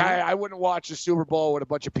 Mm-hmm. Like, I wouldn't watch the Super Bowl with a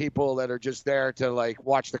bunch of people that are just there to, like,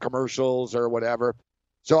 watch the commercials or whatever.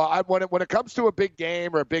 So, when it comes to a big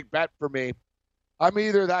game or a big bet for me, I'm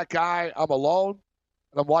either that guy, I'm alone,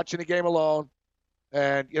 and I'm watching the game alone,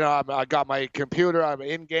 and, I got my computer, I'm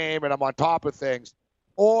in-game, and I'm on top of things.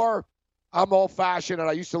 Or I'm old-fashioned, and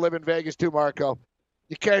I used to live in Vegas too, Marco.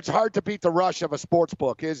 It's hard to beat the rush of a sports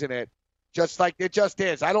book, isn't it? Just like it just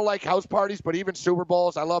is. I don't like house parties, but even Super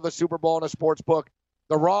Bowls, I love a Super Bowl and a sports book.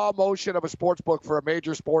 The raw emotion of a sports book for a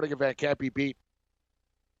major sporting event can't be beat.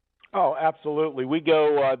 Oh, absolutely. We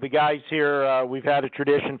go, the guys here, we've had a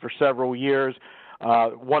tradition for several years.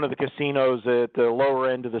 One of the casinos at the lower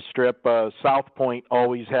end of the strip, South Point,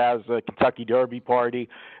 always has a Kentucky Derby party.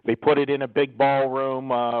 They put it in a big ballroom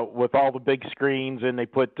with all the big screens, and they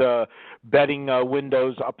put betting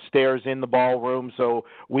windows upstairs in the ballroom. So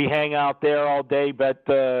we hang out there all day, bet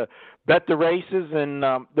the races, and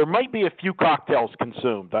there might be a few cocktails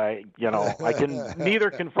consumed. I can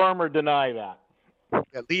neither confirm or deny that.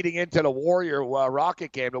 Yeah, leading into the Warrior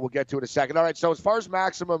Rocket game that we'll get to in a second. All right, so as far as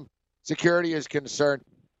maximum security is concerned,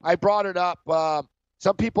 I brought it up.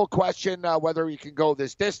 Some people question whether he can go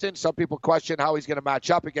this distance. Some people question how he's going to match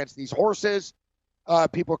up against these horses.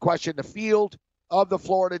 People question the field of the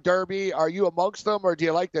Florida Derby. Are you amongst them, or do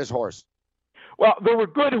you like this horse? Well, there were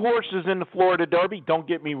good horses in the Florida Derby, don't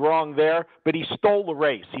get me wrong there, but he stole the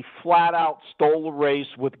race. He flat out stole the race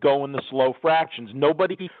with going the slow fractions.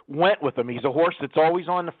 Nobody went with him. He's a horse that's always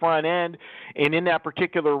on the front end, and in that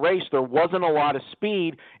particular race there wasn't a lot of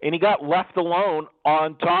speed, and he got left alone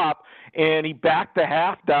on top, and he backed the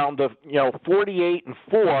half down to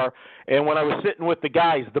 48-4. And when I was sitting with the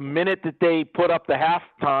guys, the minute that they put up the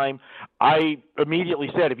halftime, I immediately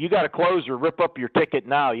said, if you got a closer, rip up your ticket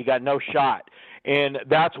now. You got no shot. And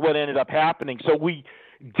that's what ended up happening. So we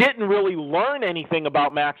didn't really learn anything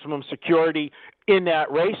about maximum security in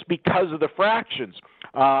that race because of the fractions.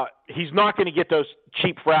 He's not going to get those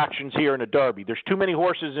cheap fractions here in a Derby. There's too many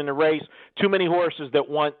horses in the race, too many horses that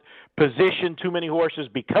want position, too many horses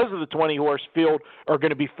because of the 20-horse field are going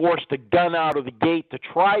to be forced to gun out of the gate to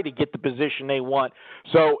try to get the position they want.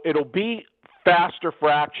 So it'll be faster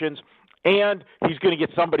fractions, and he's going to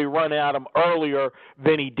get somebody run at him earlier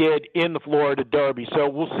than he did in the Florida Derby. So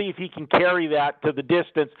we'll see if he can carry that to the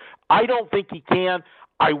distance. I don't think he can.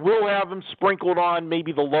 I will have him sprinkled on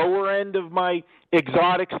maybe the lower end of my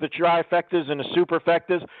exotics, the trifectas and the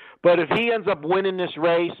superfectas. But if he ends up winning this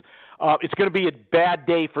race, it's going to be a bad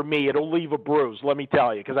day for me. It'll leave a bruise, let me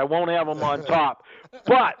tell you, because I won't have him on top.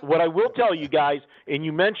 But what I will tell you guys, and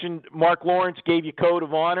you mentioned Mark Lawrence gave you code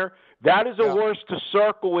of honor, that is a horse to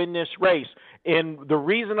circle in this race. And the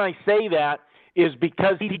reason I say that is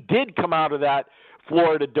because he did come out of that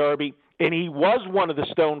Florida Derby, and he was one of the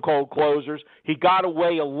stone-cold closers. He got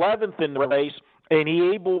away 11th in the race, and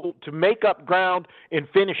he able to make up ground and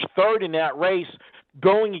finish third in that race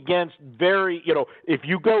going against if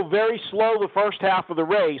you go very slow the first half of the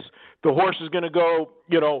race, the horse is going to go,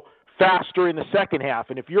 faster in the second half.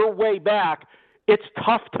 And if you're way back, it's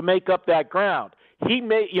tough to make up that ground. He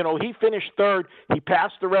finished third. He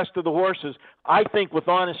passed the rest of the horses. I think with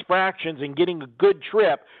honest fractions and getting a good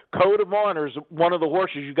trip, Code of Honor is one of the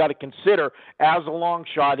horses you got to consider as a long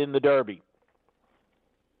shot in the Derby.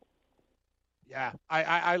 Yeah,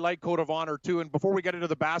 I like Code of Honor too. And before we get into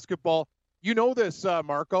the basketball, you know this,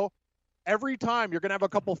 Marco. Every time you're going to have a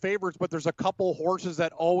couple favorites, but there's a couple horses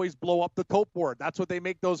that always blow up the tote board. That's what they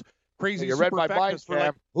make those crazy you read my mind, for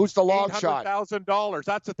like who's the long shot? $800,000.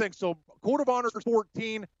 That's the thing. So Code of Honor is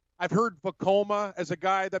 14. I've heard Vacoma as a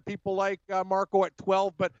guy that people like, Marco, at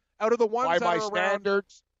 12. But out of the ones that are around,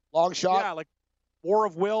 standards, long shot. Yeah, like War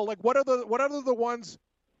of Will. Like what are the ones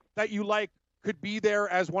that you like could be there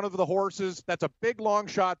as one of the horses that's a big long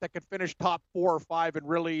shot that could finish top 4 or 5 and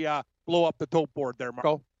really blow up the tote board there,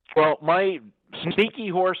 Marco? Well, my sneaky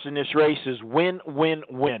horse in this race is Win, Win,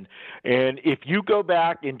 Win. And if you go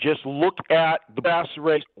back and just look at the best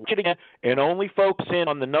race, watch it again, and only focus in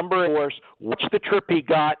on the number of horse, watch the trip he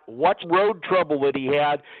got, watch road trouble that he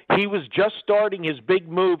had. He was just starting his big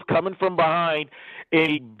move coming from behind, and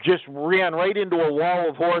he just ran right into a wall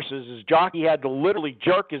of horses. His jockey had to literally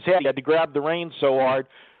jerk his head. He had to grab the reins so hard.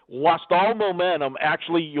 Lost all momentum.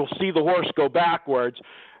 Actually, you'll see the horse go backwards.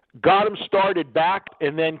 Got him started back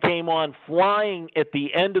and then came on flying at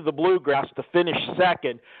the end of the bluegrass to finish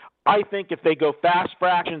second. I think if they go fast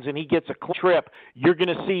fractions and he gets a trip, you're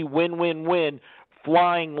going to see Win, Win, Win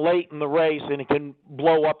flying late in the race, and it can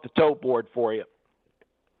blow up the tote board for you.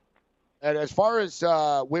 And as far as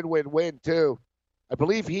Win, Win, Win, too, I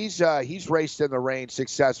believe he's raced in the rain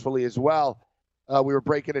successfully as well. We were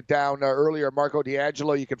breaking it down earlier. Marco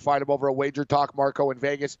D'Angelo, you can find him over at Wager Talk Marco in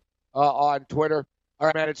Vegas on Twitter. All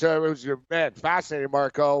right, man. It was fascinating,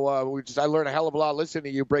 Marco. I learned a hell of a lot listening to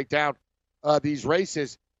you break down these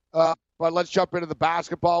races. But let's jump into the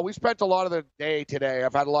basketball. We spent a lot of the day today.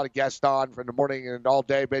 I've had a lot of guests on from the morning and all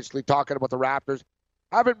day, basically talking about the Raptors.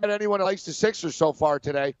 Haven't met anyone that likes the Sixers so far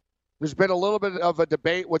today. There's been a little bit of a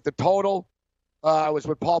debate with the total. I was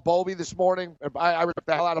with Paul Bovey this morning. I ripped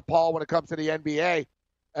the hell out of Paul when it comes to the NBA,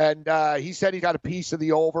 and he said he got a piece of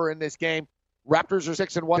the over in this game. Raptors are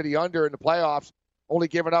 6-1 to the under in the playoffs. Only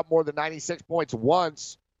given up more than 96 points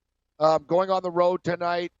once. Going on the road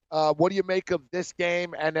tonight, what do you make of this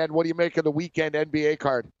game, and then what do you make of the weekend NBA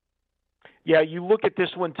card? Yeah, you look at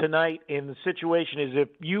this one tonight, and the situation is if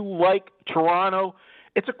you like Toronto,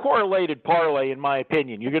 it's a correlated parlay in my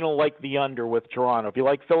opinion. You're going to like the under with Toronto. If you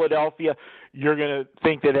like Philadelphia, you're going to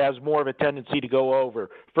think that it has more of a tendency to go over.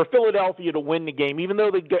 For Philadelphia to win the game, even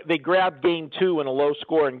though they grabbed game 2 in a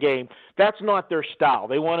low-scoring game, that's not their style.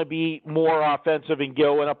 They want to be more offensive and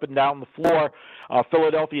going up and down the floor.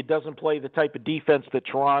 Philadelphia doesn't play the type of defense that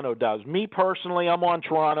Toronto does. Me personally, I'm on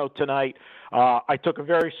Toronto tonight. I took a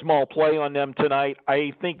very small play on them tonight.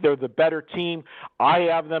 I think they're the better team. I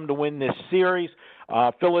have them to win this series.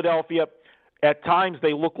 Philadelphia, at times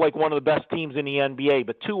they look like one of the best teams in the NBA,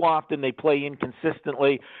 but too often they play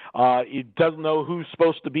inconsistently. You doesn't know who's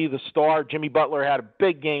supposed to be the star. Jimmy Butler had a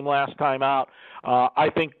big game last time out. I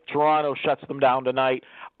think Toronto shuts them down tonight.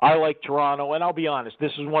 I like Toronto, and I'll be honest,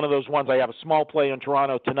 this is one of those ones I have a small play on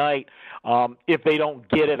Toronto tonight. If they don't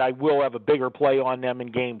get it, I will have a bigger play on them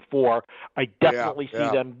in Game 4. I definitely see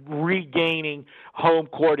them regaining home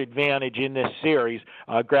court advantage in this series,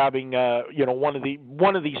 grabbing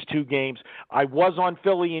one of these two games. I was on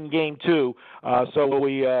Philly in Game 2, so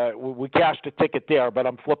we cashed a ticket there, but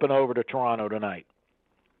I'm flipping over to Toronto tonight.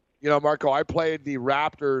 You know, Marco, I played the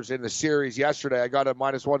Raptors in the series yesterday. I got a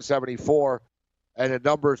minus 174. And the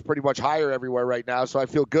number is pretty much higher everywhere right now, so I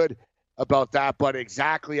feel good about that. But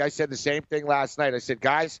exactly, I said the same thing last night. I said,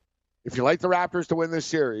 guys, if you like the Raptors to win this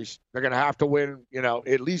series, they're going to have to win,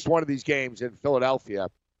 at least one of these games in Philadelphia.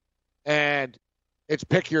 And it's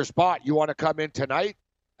pick your spot. You want to come in tonight?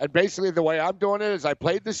 And basically the way I'm doing it is I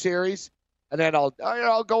played the series, and then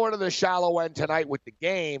I'll go into the shallow end tonight with the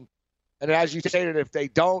game. And as you stated, if they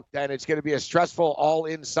don't, then it's going to be a stressful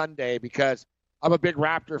all-in Sunday because I'm a big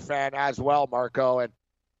Raptor fan as well, Marco, and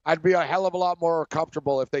I'd be a hell of a lot more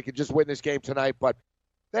comfortable if they could just win this game tonight. But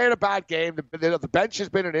they had a bad game. The bench has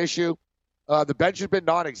been an issue. The bench has been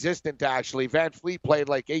non-existent, actually. Van Fleet played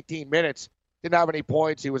like 18 minutes, didn't have any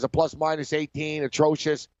points. He was a plus-minus 18,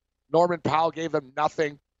 atrocious. Norman Powell gave them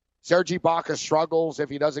nothing. Serge Ibaka struggles if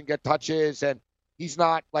he doesn't get touches, and he's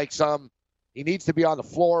not like he needs to be on the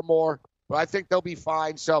floor more. But I think they'll be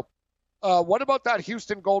fine. So, what about that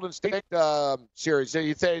Houston Golden State series? Do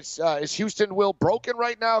you think is Houston will broken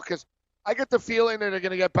right now? Because I get the feeling that they're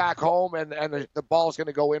going to get back home and the ball's going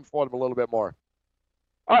to go in for them a little bit more.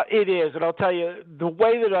 It is, and I'll tell you, the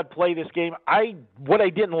way that I'd play this game, what I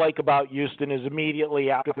didn't like about Houston is immediately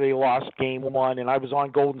after they lost Game 1, and I was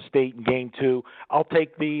on Golden State in Game 2, I'll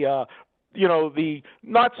take the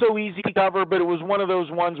not so easy cover, but it was one of those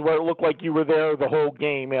ones where it looked like you were there the whole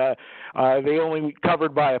game. They only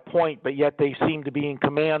covered by a point, but yet they seemed to be in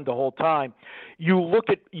command the whole time. You look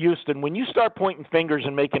at Houston, when you start pointing fingers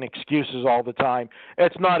and making excuses all the time,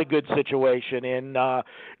 it's not a good situation. And,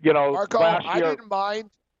 Marco, last year, I didn't mind.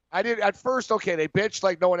 I did at first. Okay, they bitched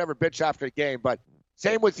like no one ever bitched after the game, but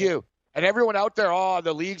same with you and everyone out there. Oh,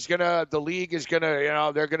 the league is gonna,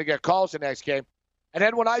 they're gonna get calls the next game. And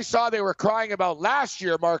then when I saw they were crying about last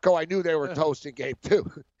year, Marco, I knew they were toast in Game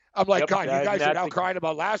 2. I'm like, God, you guys are now crying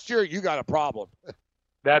about last year. You got a problem.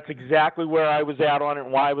 That's exactly where I was at on it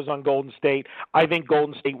and why I was on Golden State. I think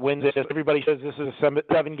Golden State wins it. Everybody says this is a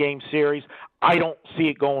seven-game series. I don't see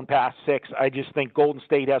it going past 6. I just think Golden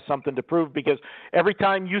State has something to prove because every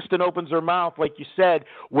time Houston opens their mouth, like you said,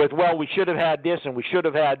 with, well, we should have had this and we should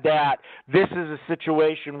have had that, this is a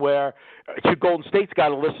situation where Golden State's got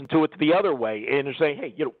to listen to it the other way. And they're saying,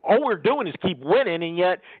 hey, all we're doing is keep winning, and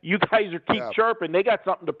yet you guys are keep chirping. They got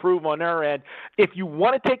something to prove on their end. If you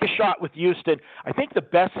want to take a shot with Houston, I think the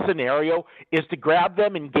best scenario is to grab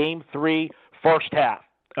them in Game 3 first half.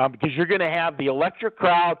 Because you're going to have the electric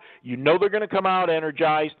crowd. You know they're going to come out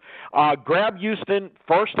energized. Grab Houston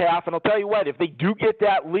first half, and I'll tell you what, if they do get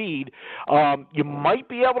that lead, you might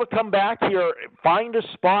be able to come back here, find a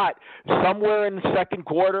spot somewhere in the second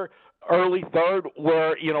quarter, early third,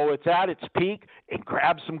 where it's at its peak, and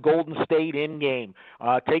grab some Golden State in game.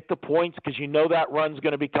 Take the points because you know that run's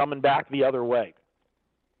going to be coming back the other way.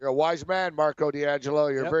 You're a wise man, Marco D'Angelo.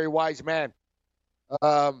 You're a very wise man.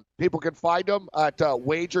 People can find them at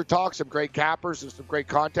Wager Talk, some great cappers and some great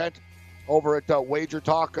content over at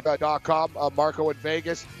wagertalk.com. Marco in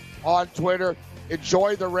Vegas on Twitter.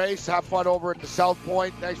 Enjoy the race. Have fun over at the South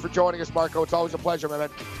Point. Thanks for joining us, Marco. It's always a pleasure, my man.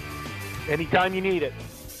 Anytime you need it.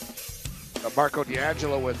 Marco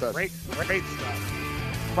D'Angelo with us. Great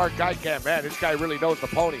stuff. Smart guy, Cam, man. This guy really knows the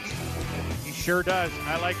ponies. He sure does.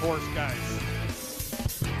 I like horse guys.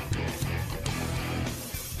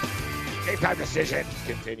 Game time decision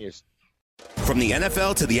continues. From the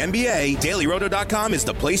NFL to the NBA, DailyRoto.com is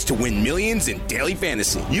the place to win millions in daily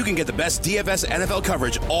fantasy. You can get the best DFS NFL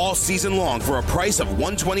coverage all season long for a price of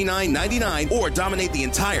 $129.99 or dominate the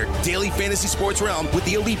entire daily fantasy sports realm with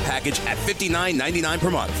the Elite Package at $59.99 per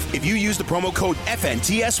month. If you use the promo code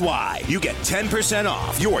FNTSY, you get 10%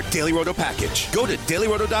 off your Daily Roto package. Go to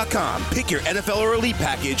DailyRoto.com, pick your NFL or Elite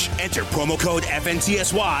Package, enter promo code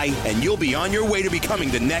FNTSY, and you'll be on your way to becoming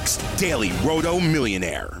the next Daily Roto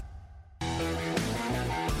millionaire.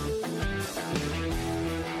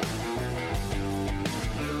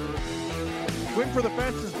 Swing for the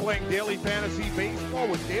fences playing daily fantasy baseball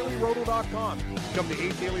with DailyRoto.com. Become the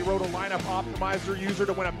 8 Daily Roto lineup optimizer user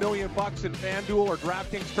to win $1 million in FanDuel or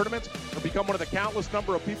DraftKings tournaments, or become one of the countless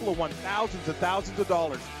number of people who won thousands and thousands of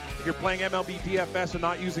dollars. If you're playing MLB DFS and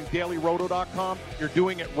not using DailyRoto.com, you're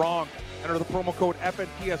doing it wrong. Enter the promo code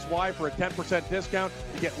FNTSY for a 10% discount.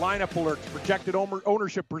 You get lineup alerts, projected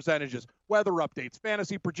ownership percentages, weather updates,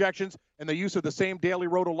 fantasy projections, and the use of the same Daily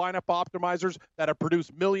Roto lineup optimizers that have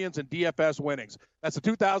produced millions in DFS winnings. That's the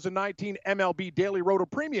 2019 MLB Daily Roto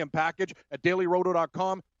Premium Package at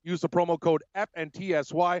DailyRoto.com. Use the promo code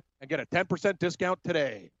FNTSY and get a 10% discount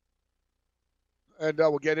today. And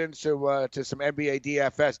we'll get into to some NBA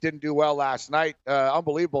DFS. Didn't do well last night.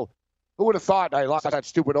 Unbelievable. Who would have thought I lost that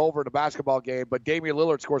stupid over in a basketball game, but Damian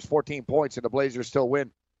Lillard scores 14 points and the Blazers still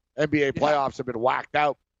win. NBA playoffs have been whacked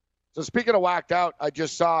out. So speaking of whacked out, I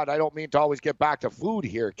just saw it. I don't mean to always get back to food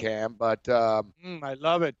here, Cam, but I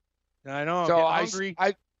love it. I know. So I'm hungry.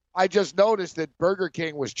 I just noticed that Burger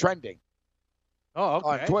King was trending.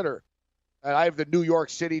 On Twitter. And I have the New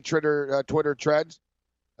York City Twitter trends.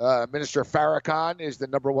 Minister Farrakhan is the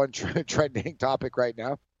number one trending topic right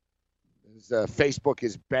now. Facebook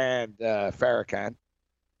has banned Farrakhan.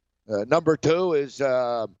 Number 2 is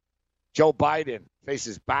Joe Biden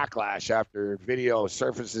faces backlash after video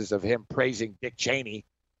surfaces of him praising Dick Cheney.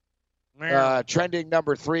 Trending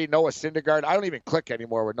number 3, Noah Syndergaard. I don't even click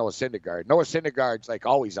anymore with Noah Syndergaard. Noah Syndergaard's like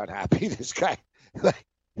always unhappy. This guy.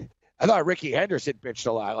 I thought Ricky Henderson pitched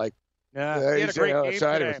a lot. Like, he had a great game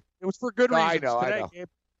today. It was for good reasons today.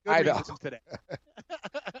 I know. Today.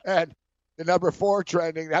 And the number 4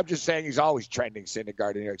 trending, I'm just saying he's always trending,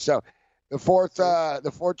 Syndergaard in here. So the fourth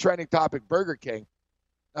trending topic, Burger King.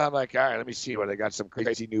 I'm like, all right, let me see what they got, some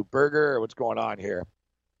crazy new burger or what's going on here.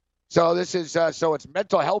 So this is so it's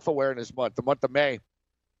Mental Health Awareness Month, the month of May.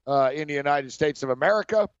 in the United States of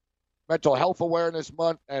America, Mental Health Awareness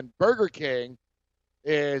Month, and Burger King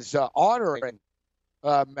is honoring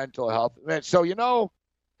mental health. And so,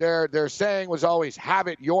 their saying was always, have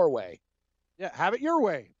it your way. Yeah, have it your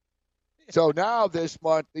way. So now this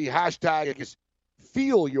month, the hashtag is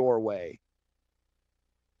feel your way.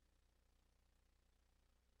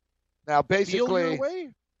 Now, basically, feel your way?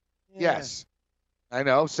 Yeah. Yes, I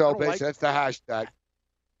know. So basically, that's the hashtag.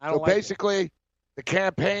 So basically, the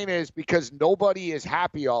campaign is because nobody is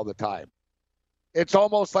happy all the time. It's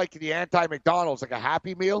almost like the anti-McDonald's, like a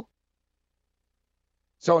Happy Meal.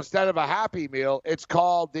 So instead of a Happy Meal, it's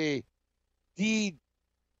called the DGAF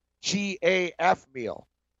meal.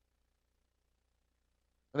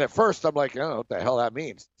 And at first, I'm like, I don't know what the hell that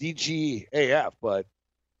means. DGAF, but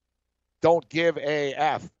don't give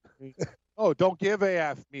AF. Oh, don't give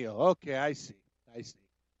AF meal. Okay, I see.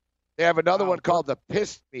 They have another one called the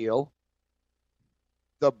Pissed Meal,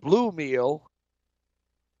 the Blue Meal,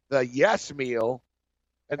 the Yes Meal,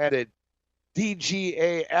 and the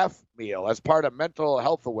DGAF meal as part of mental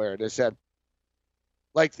health awareness. And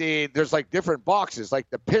there's different boxes, like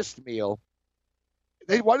the Pissed Meal.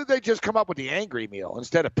 Why did they just come up with the Angry Meal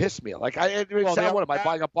instead of Piss Meal? What am I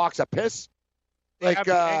buying a box of piss?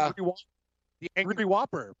 The Angry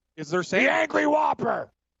Whopper is their saying. The Angry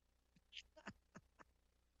Whopper.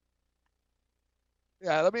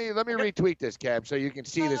 Yeah, let me retweet this, Cam, so you can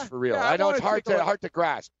see this for real. I know it's hard to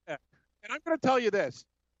grasp. Yeah. And I'm going to tell you this.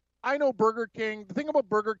 I know Burger King. The thing about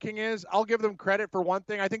Burger King is I'll give them credit for one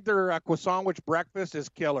thing. I think their croissant sandwich breakfast is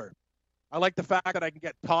killer. I like the fact that I can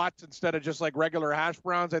get tots instead of just like regular hash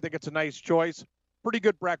browns. I think it's a nice choice. Pretty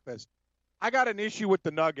good breakfast. I got an issue with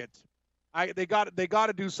the nuggets. They got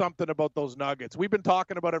to do something about those nuggets. We've been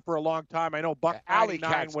talking about it for a long time. I know Buck Alley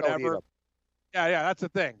 99, cats whatever. Yeah, that's the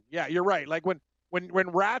thing. Yeah, you're right. Like when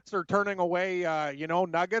rats are turning away,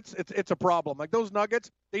 nuggets, it's a problem. Like those nuggets,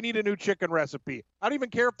 they need a new chicken recipe. I don't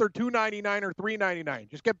even care if they're $2.99 or $3.99.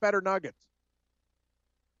 Just get better nuggets.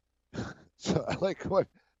 So like what?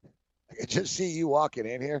 I can just see you walking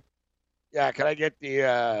in here. Yeah, can I get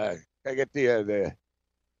the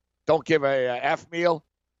don't give a F meal?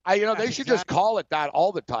 They should just call it that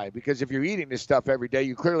all the time, because if you're eating this stuff every day,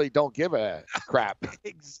 you clearly don't give a crap.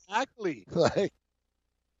 Exactly.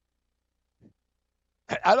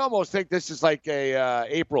 I'd almost think this is like a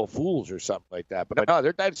April Fool's or something like that. But no,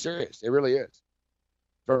 they're that serious. It really is.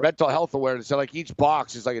 For mental health awareness, so like each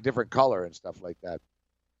box is like a different color and stuff like that.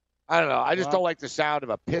 I don't know. I just don't like the sound of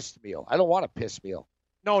a pissed meal. I don't want a pissed meal.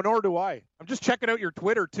 No, nor do I. I'm just checking out your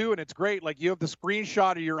Twitter, too, and it's great. Like, you have the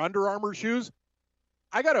screenshot of your Under Armour shoes.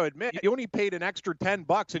 I got to admit, you only paid an extra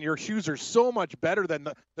 $10, and your shoes are so much better than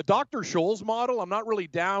the Dr. Scholl's model. I'm not really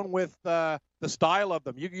down with the style of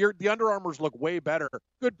them. The Under Armours look way better.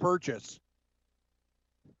 Good purchase.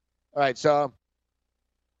 All right, so,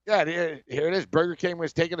 yeah, here it is. Burger King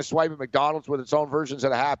was taking a swipe at McDonald's with its own versions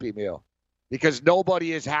of the Happy Meal, because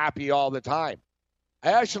nobody is happy all the time.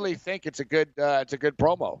 I actually think it's a good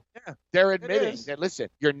promo. Yeah, they're admitting that, listen,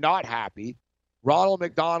 you're not happy. Ronald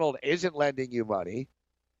McDonald isn't lending you money.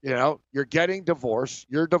 You're getting divorced.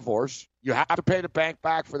 You're divorced. You have to pay the bank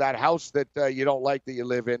back for that house that you don't like that you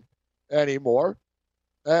live in anymore.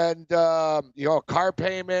 And, car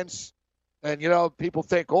payments. And, people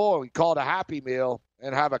think, we call it a Happy Meal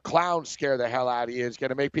and have a clown scare the hell out of you is going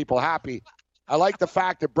to make people happy. I like the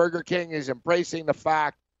fact that Burger King is embracing the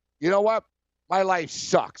fact, you know what? My life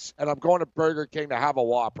sucks, and I'm going to Burger King to have a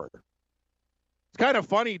Whopper. It's kind of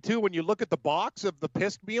funny, too, when you look at the box of the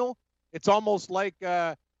Pissed Meal. It's almost like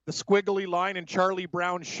the squiggly line in Charlie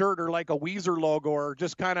Brown's shirt, or like a Weezer logo, or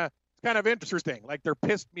just kind of interesting, like their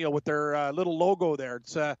Pissed Meal with their little logo there.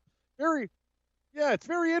 It's it's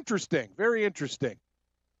very interesting. Very interesting.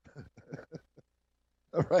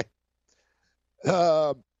 All right.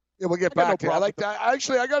 We'll get back to it. I like that.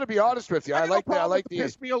 Actually, I got to be honest with you. I like the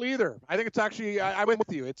Pissed Meal either. I think it's actually, I went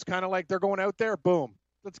with you. It's kind of like they're going out there, boom,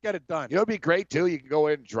 let's get it done. It'd be great too. You can go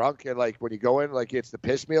in drunk, and like when you go in, like it's the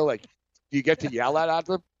Piss Meal. Like, do you get to yell at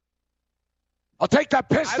them? I'll take that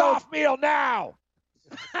pissed off meal now.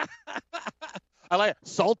 I like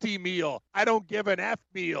salty meal. I don't give an F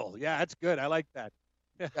meal. Yeah, that's good. I like that.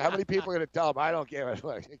 How many people are going to tell them I don't give it?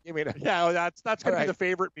 Give me that's going to be the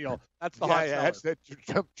favorite meal. That's the hot seller. That's the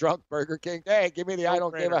drunk Burger King. Hey, give me the I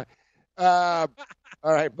don't give a. All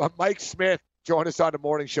right, Mike Smith joined us on the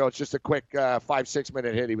morning show. It's just a quick 5-6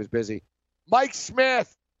 minute hit. He was busy. Mike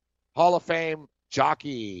Smith, Hall of Fame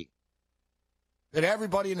jockey. That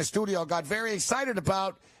everybody in the studio got very excited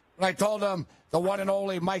about when I told them the one and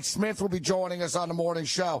only Mike Smith will be joining us on the morning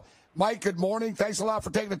show. Mike, good morning. Thanks a lot for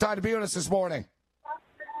taking the time to be with us this morning.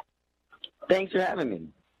 Thanks for having me.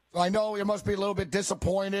 So I know you must be a little bit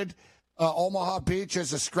disappointed. Omaha Beach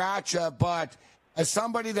is a scratch, but as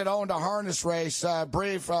somebody that owned a harness race,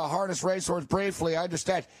 harness racehorse briefly, I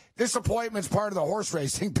understand disappointment's part of the horse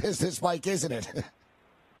racing business, Mike, isn't it?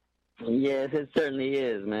 Yes, it certainly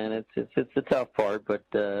is, man. It's a tough part, but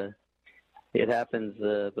it happens,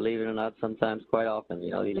 believe it or not, sometimes quite often.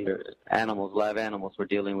 You know, these are animals, live animals we're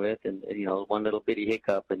dealing with, and you know, one little bitty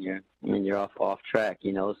hiccup and you're off track.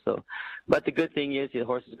 You know, so. But the good thing is the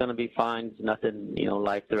horse is going to be fine. It's nothing, you know,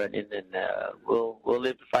 life threatening, and we'll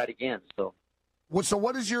live to fight again. So. So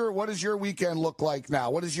what does your weekend look like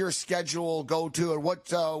now? What does your schedule go to, and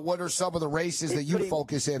what are some of the races that you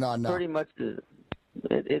focus in on now? Pretty much.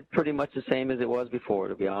 It's pretty much the same as it was before,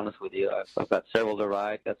 to be honest with you. I've got several to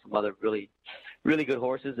ride, got some other really, really good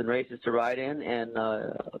horses and races to ride in, and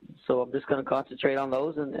so I'm just going to concentrate on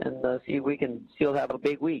those and see if we can still have a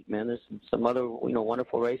big week, man. There's some other, you know,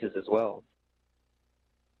 wonderful races as well.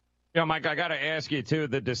 Yeah, Mike, I got to ask you, too,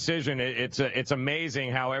 the decision, it's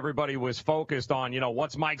amazing how everybody was focused on, you know,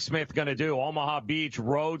 what's Mike Smith going to do, Omaha Beach,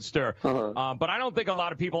 Roadster. But I don't think a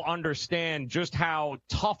lot of people understand just how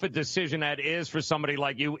tough a decision that is for somebody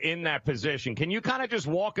like you in that position. Can you kind of just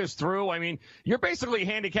walk us through? I mean, you're basically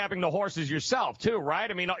handicapping the horses yourself, too, right?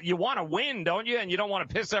 I mean, you want to win, don't you? And you don't want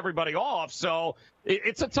to piss everybody off. So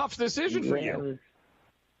it's a tough decision for you.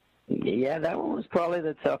 Yeah, that one was probably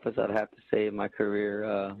the toughest, I'd have to say, in my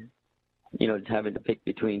career. You know, having to pick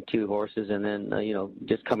between two horses, and then, you know,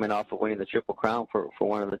 just coming off of winning the Triple Crown for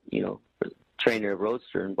one of the, you know, trainer of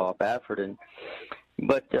Roadster and Bob Baffert.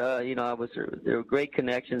 But, you know, there were great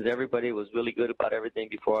connections. Everybody was really good about everything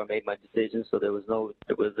before I made my decision. So there wasn't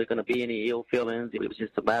going to be any ill feelings. It was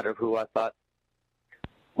just a matter of who I thought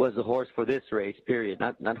was the horse for this race, period.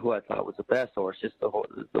 Not who I thought was the best horse, just the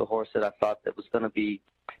horse that I thought that was going to be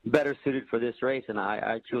better suited for this race, and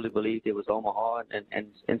I truly believed it was Omaha,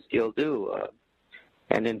 and still do.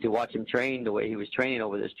 And then to watch him train the way he was training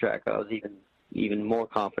over this track, I was even more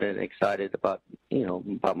confident and excited about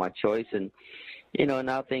my choice. And you know,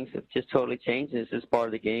 now things have just totally changed. This is part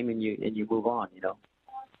of the game, and you move on. You know.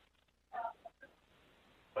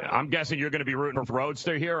 I'm guessing you're going to be rooting for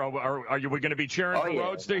Roadster here, or are we going to be cheering for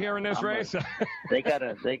Roadster here in this race? They got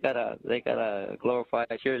a glorified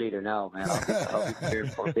cheerleader now, man. I'll be cheering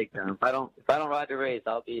for big time. If I don't ride the race,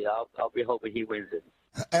 I'll be hoping he wins it.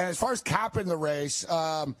 And as far as capping the race,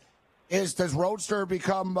 does Roadster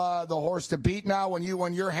become the horse to beat now when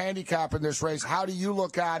you're handicapping this race? How do you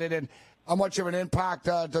look at it, and how much of an impact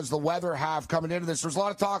does the weather have coming into this? There's a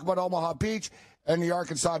lot of talk about Omaha Beach and the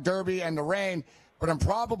Arkansas Derby and the rain. But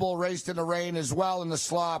Improbable raced in the rain as well in the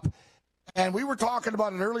slop. And we were talking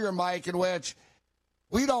about it earlier, Mike, in which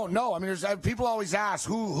we don't know. I mean, people always ask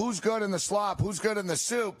who's good in the slop, who's good in the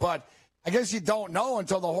soup, but I guess you don't know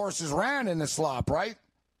until the horses ran in the slop, right?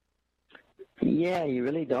 Yeah, you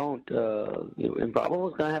really don't.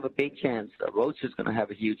 Improbable's going to have a big chance. Roadster's going to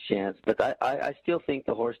have a huge chance. But I still think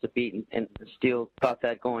the horse to beat, and still thought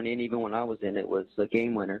that going in, even when I was in it, was a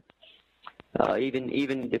Game Winner.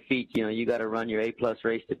 Even defeat, you know, you got to run your A-plus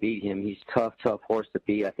race to beat him. He's tough horse to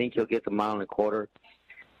beat. I think he'll get the 1.25 miles,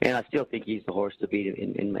 and I still think he's the horse to beat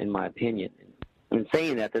in my opinion. In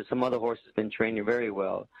saying that, there's some other horses been training very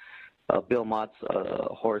well. Bill Mott's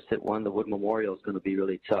horse that won the Wood Memorial is going to be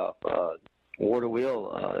really tough. Water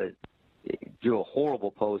Wheel drew a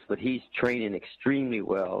horrible post, but he's training extremely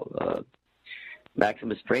well.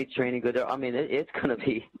 Maximus Straight's training good. I mean, it's going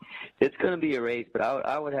to be a race. But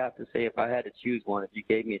I would have to say, if I had to choose one, if you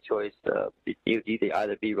gave me a choice, you'd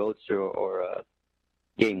either be Roadster or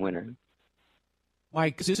Game Winner.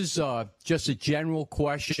 Mike, this is just a general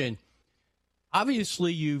question.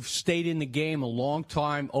 Obviously, you've stayed in the game a long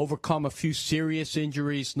time, overcome a few serious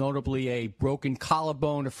injuries, notably a broken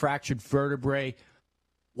collarbone, a fractured vertebrae.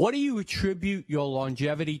 What do you attribute your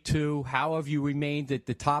longevity to? How have you remained at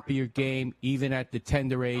the top of your game, even at the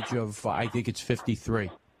tender age of, I think it's 53?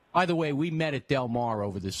 By the way, we met at Del Mar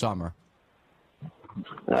over the summer.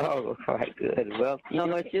 Oh, all right, good. Well,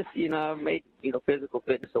 it's just, I've made, physical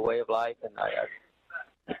fitness a way of life, and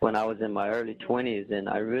when I was in my early 20s, and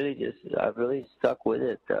I've really stuck with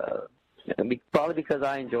it. Probably because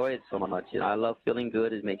I enjoy it so much. I love feeling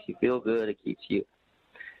good. It makes you feel good. It keeps you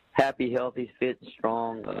happy, healthy, fit, and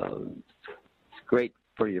strong. It's great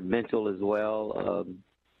for your mental as well.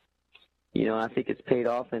 I think it's paid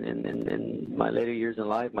off in my later years in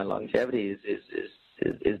life. My longevity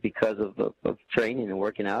is because of training and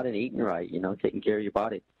working out and eating right, taking care of your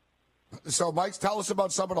body. So, Mike, tell us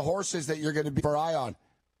about some of the horses that you're going to be for eye on.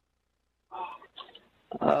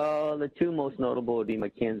 The two most notable would be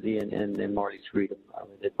Mackenzie and Marty's Freedom. I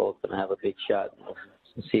mean, they're both going to have a big shot.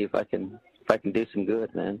 We'll see if I can I can do some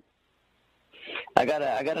good, man. I got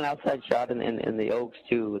an outside shot in the Oaks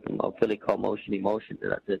too with a filly called Motion Emotion.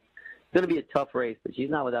 It's going to be a tough race, but she's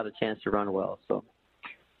not without a chance to run well. So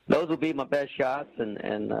those will be my best shots.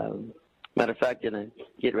 And matter of fact, gonna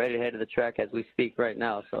get ready to head to the track as we speak right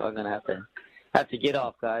now. So I'm gonna have to get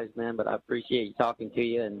off, guys, man. But I appreciate you talking to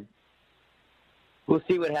you, and we'll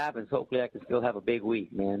see what happens. Hopefully, I can still have a big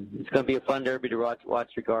week, man. It's gonna be a fun Derby to watch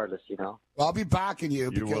regardless, you know. Well, I'll be backing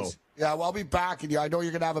you because I'll be backing you. I know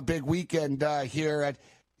you're gonna have a big weekend here at.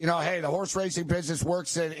 Hey, the horse racing business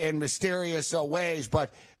works in mysterious ways,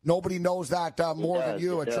 but nobody knows that more than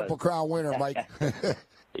you, a Triple Crown winner, Mike.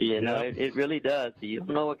 It really does. You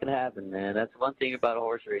don't know what can happen, man. That's one thing about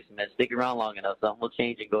horse racing, man. Stick around long enough, something will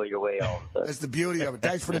change and go your way all of a sudden. That's the beauty of it.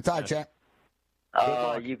 Thanks for the time, champ.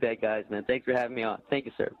 You bet, guys, man. Thanks for having me on. Thank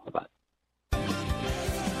you, sir. Bye-bye.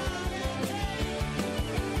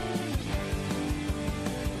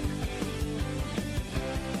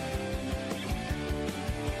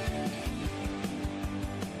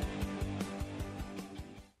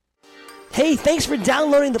 Hey, thanks for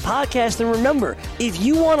downloading the podcast. And remember, if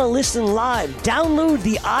you want to listen live, download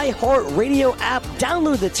the iHeartRadio app,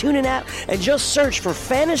 download the TuneIn app, and just search for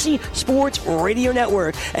Fantasy Sports Radio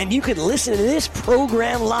Network, and you can listen to this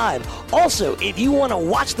program live. Also, if you want to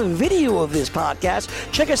watch the video of this podcast,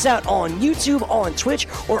 check us out on YouTube, on Twitch,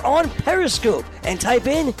 or on Periscope, and type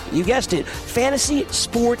in, you guessed it, Fantasy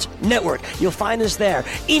Sports Network. You'll find us there.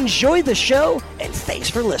 Enjoy the show, and thanks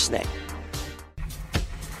for listening.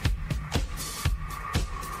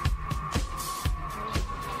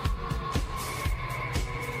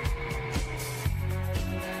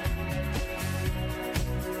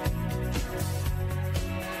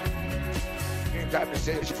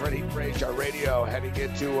 Ready for HR Radio, heading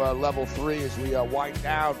into level 3 as we wind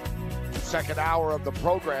down the second hour of the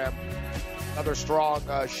program. Another strong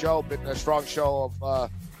show, been a strong show of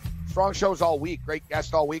strong shows all week. Great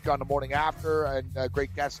guests all week on the morning after, and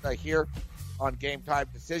great guests here on Game Time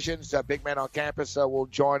Decisions. Big Man on Campus will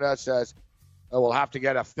join us as we'll have to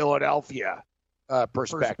get a Philadelphia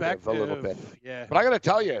perspective a little bit. Yeah. But I got to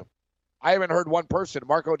tell you, I haven't heard one person.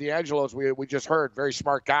 Marco D'Angelo's we just heard, very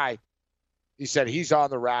smart guy. He said he's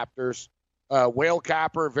on the Raptors.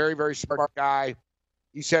 WhaleCapper, very, very smart guy.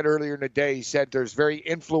 He said earlier in the day, he said there's very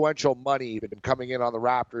influential money been coming in on the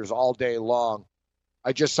Raptors all day long.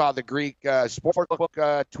 I just saw the Greek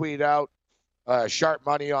sportsbook tweet out, sharp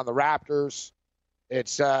money on the Raptors.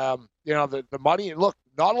 It's, the money. Look,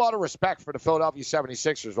 not a lot of respect for the Philadelphia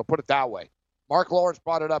 76ers. We'll put it that way. Mark Lawrence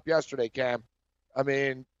brought it up yesterday, Cam. I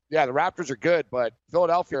mean, yeah, the Raptors are good, but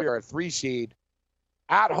Philadelphia are a 3 seed.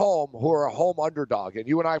 At home, who are a home underdog. And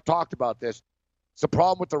you and I have talked about this. It's the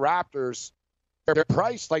problem with the Raptors. They're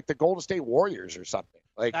priced like the Golden State Warriors or something.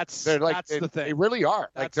 Like that's the thing. They really are.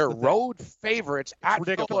 That's like they're road favorites at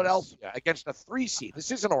Philadelphia against a 3 seed.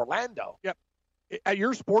 This isn't Orlando. Yep. At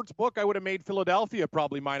your sports book, I would have made Philadelphia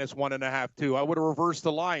probably -1.5 too. I would have reversed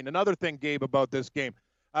the line. Another thing, Gabe, about this game.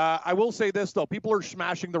 I will say this, though. People are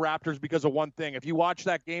smashing the Raptors because of one thing. If you watch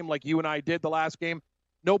that game like you and I did the last game,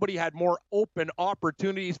 nobody had more open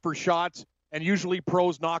opportunities for shots, and usually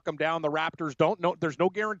pros knock them down. The Raptors don't. There's no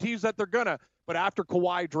guarantees that they're going to, but after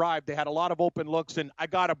Kawhi drive, they had a lot of open looks, and I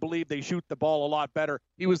got to believe they shoot the ball a lot better.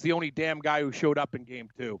 He was the only damn guy who showed up in game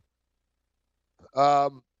 2.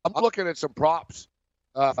 I'm looking at some props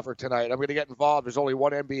for tonight. I'm going to get involved. There's only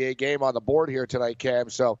one NBA game on the board here tonight,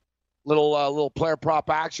 Cam, so little player prop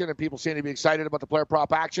action, and people seem to be excited about the player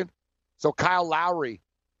prop action. So Kyle Lowry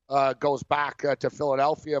goes back to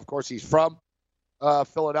Philadelphia. Of course, he's from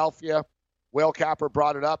Philadelphia. WhaleCapper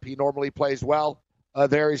brought it up. He normally plays well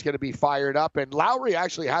there. He's going to be fired up. And Lowry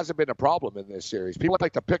actually hasn't been a problem in this series. People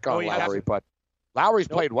like to pick on Lowry, but Lowry's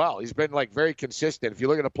played well. He's been very consistent. If you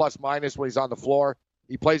look at a plus-minus when he's on the floor,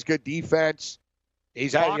 he plays good defense. He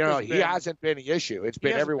hasn't been the issue. It's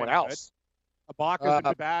been everyone else. Ibaka's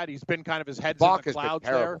been bad. He's been kind of his head's in the clouds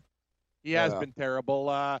there. He has been terrible.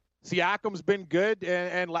 Siakam's been good,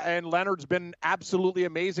 and Leonard's been absolutely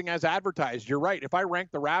amazing as advertised. You're right. If I rank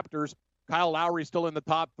the Raptors, Kyle Lowry's still in the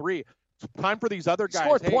top 3. It's time for these other guys. He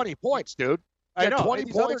scored 20 points, dude. He had 20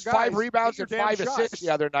 points, 5 rebounds, and 5 assists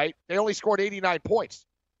the other night. They only scored 89 points.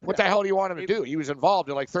 What the hell do you want him to do? He was involved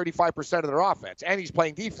in 35% of their offense, and he's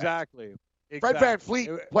playing defense. Exactly. Fred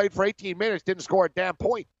VanVleet played for 18 minutes, didn't score a damn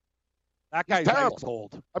point. That guy's terrible.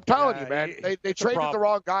 Cold. I'm telling you, man. They traded the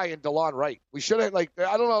wrong guy in DeLon Wright. We should have I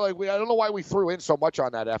don't know why we threw in so much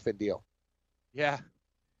on that effing deal. Yeah.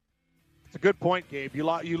 It's a good point, Gabe. You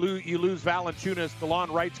lose Valanciunas. DeLon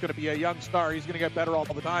Wright's going to be a young star. He's going to get better all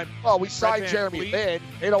the time. Well, we signed Jeremy Lin.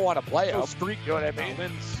 They don't want to play him. Streak, you know what I mean?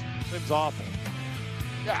 Lin's awful.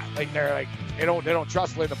 Yeah, like they don't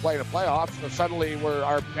trust Lynn to play in the playoffs. So suddenly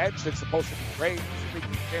our bench that's supposed to be great is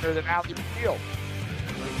better than Allie McNeil.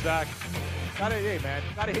 Exactly. Gotta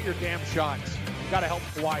hit your damn shots. You gotta help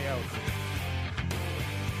Kawhi out.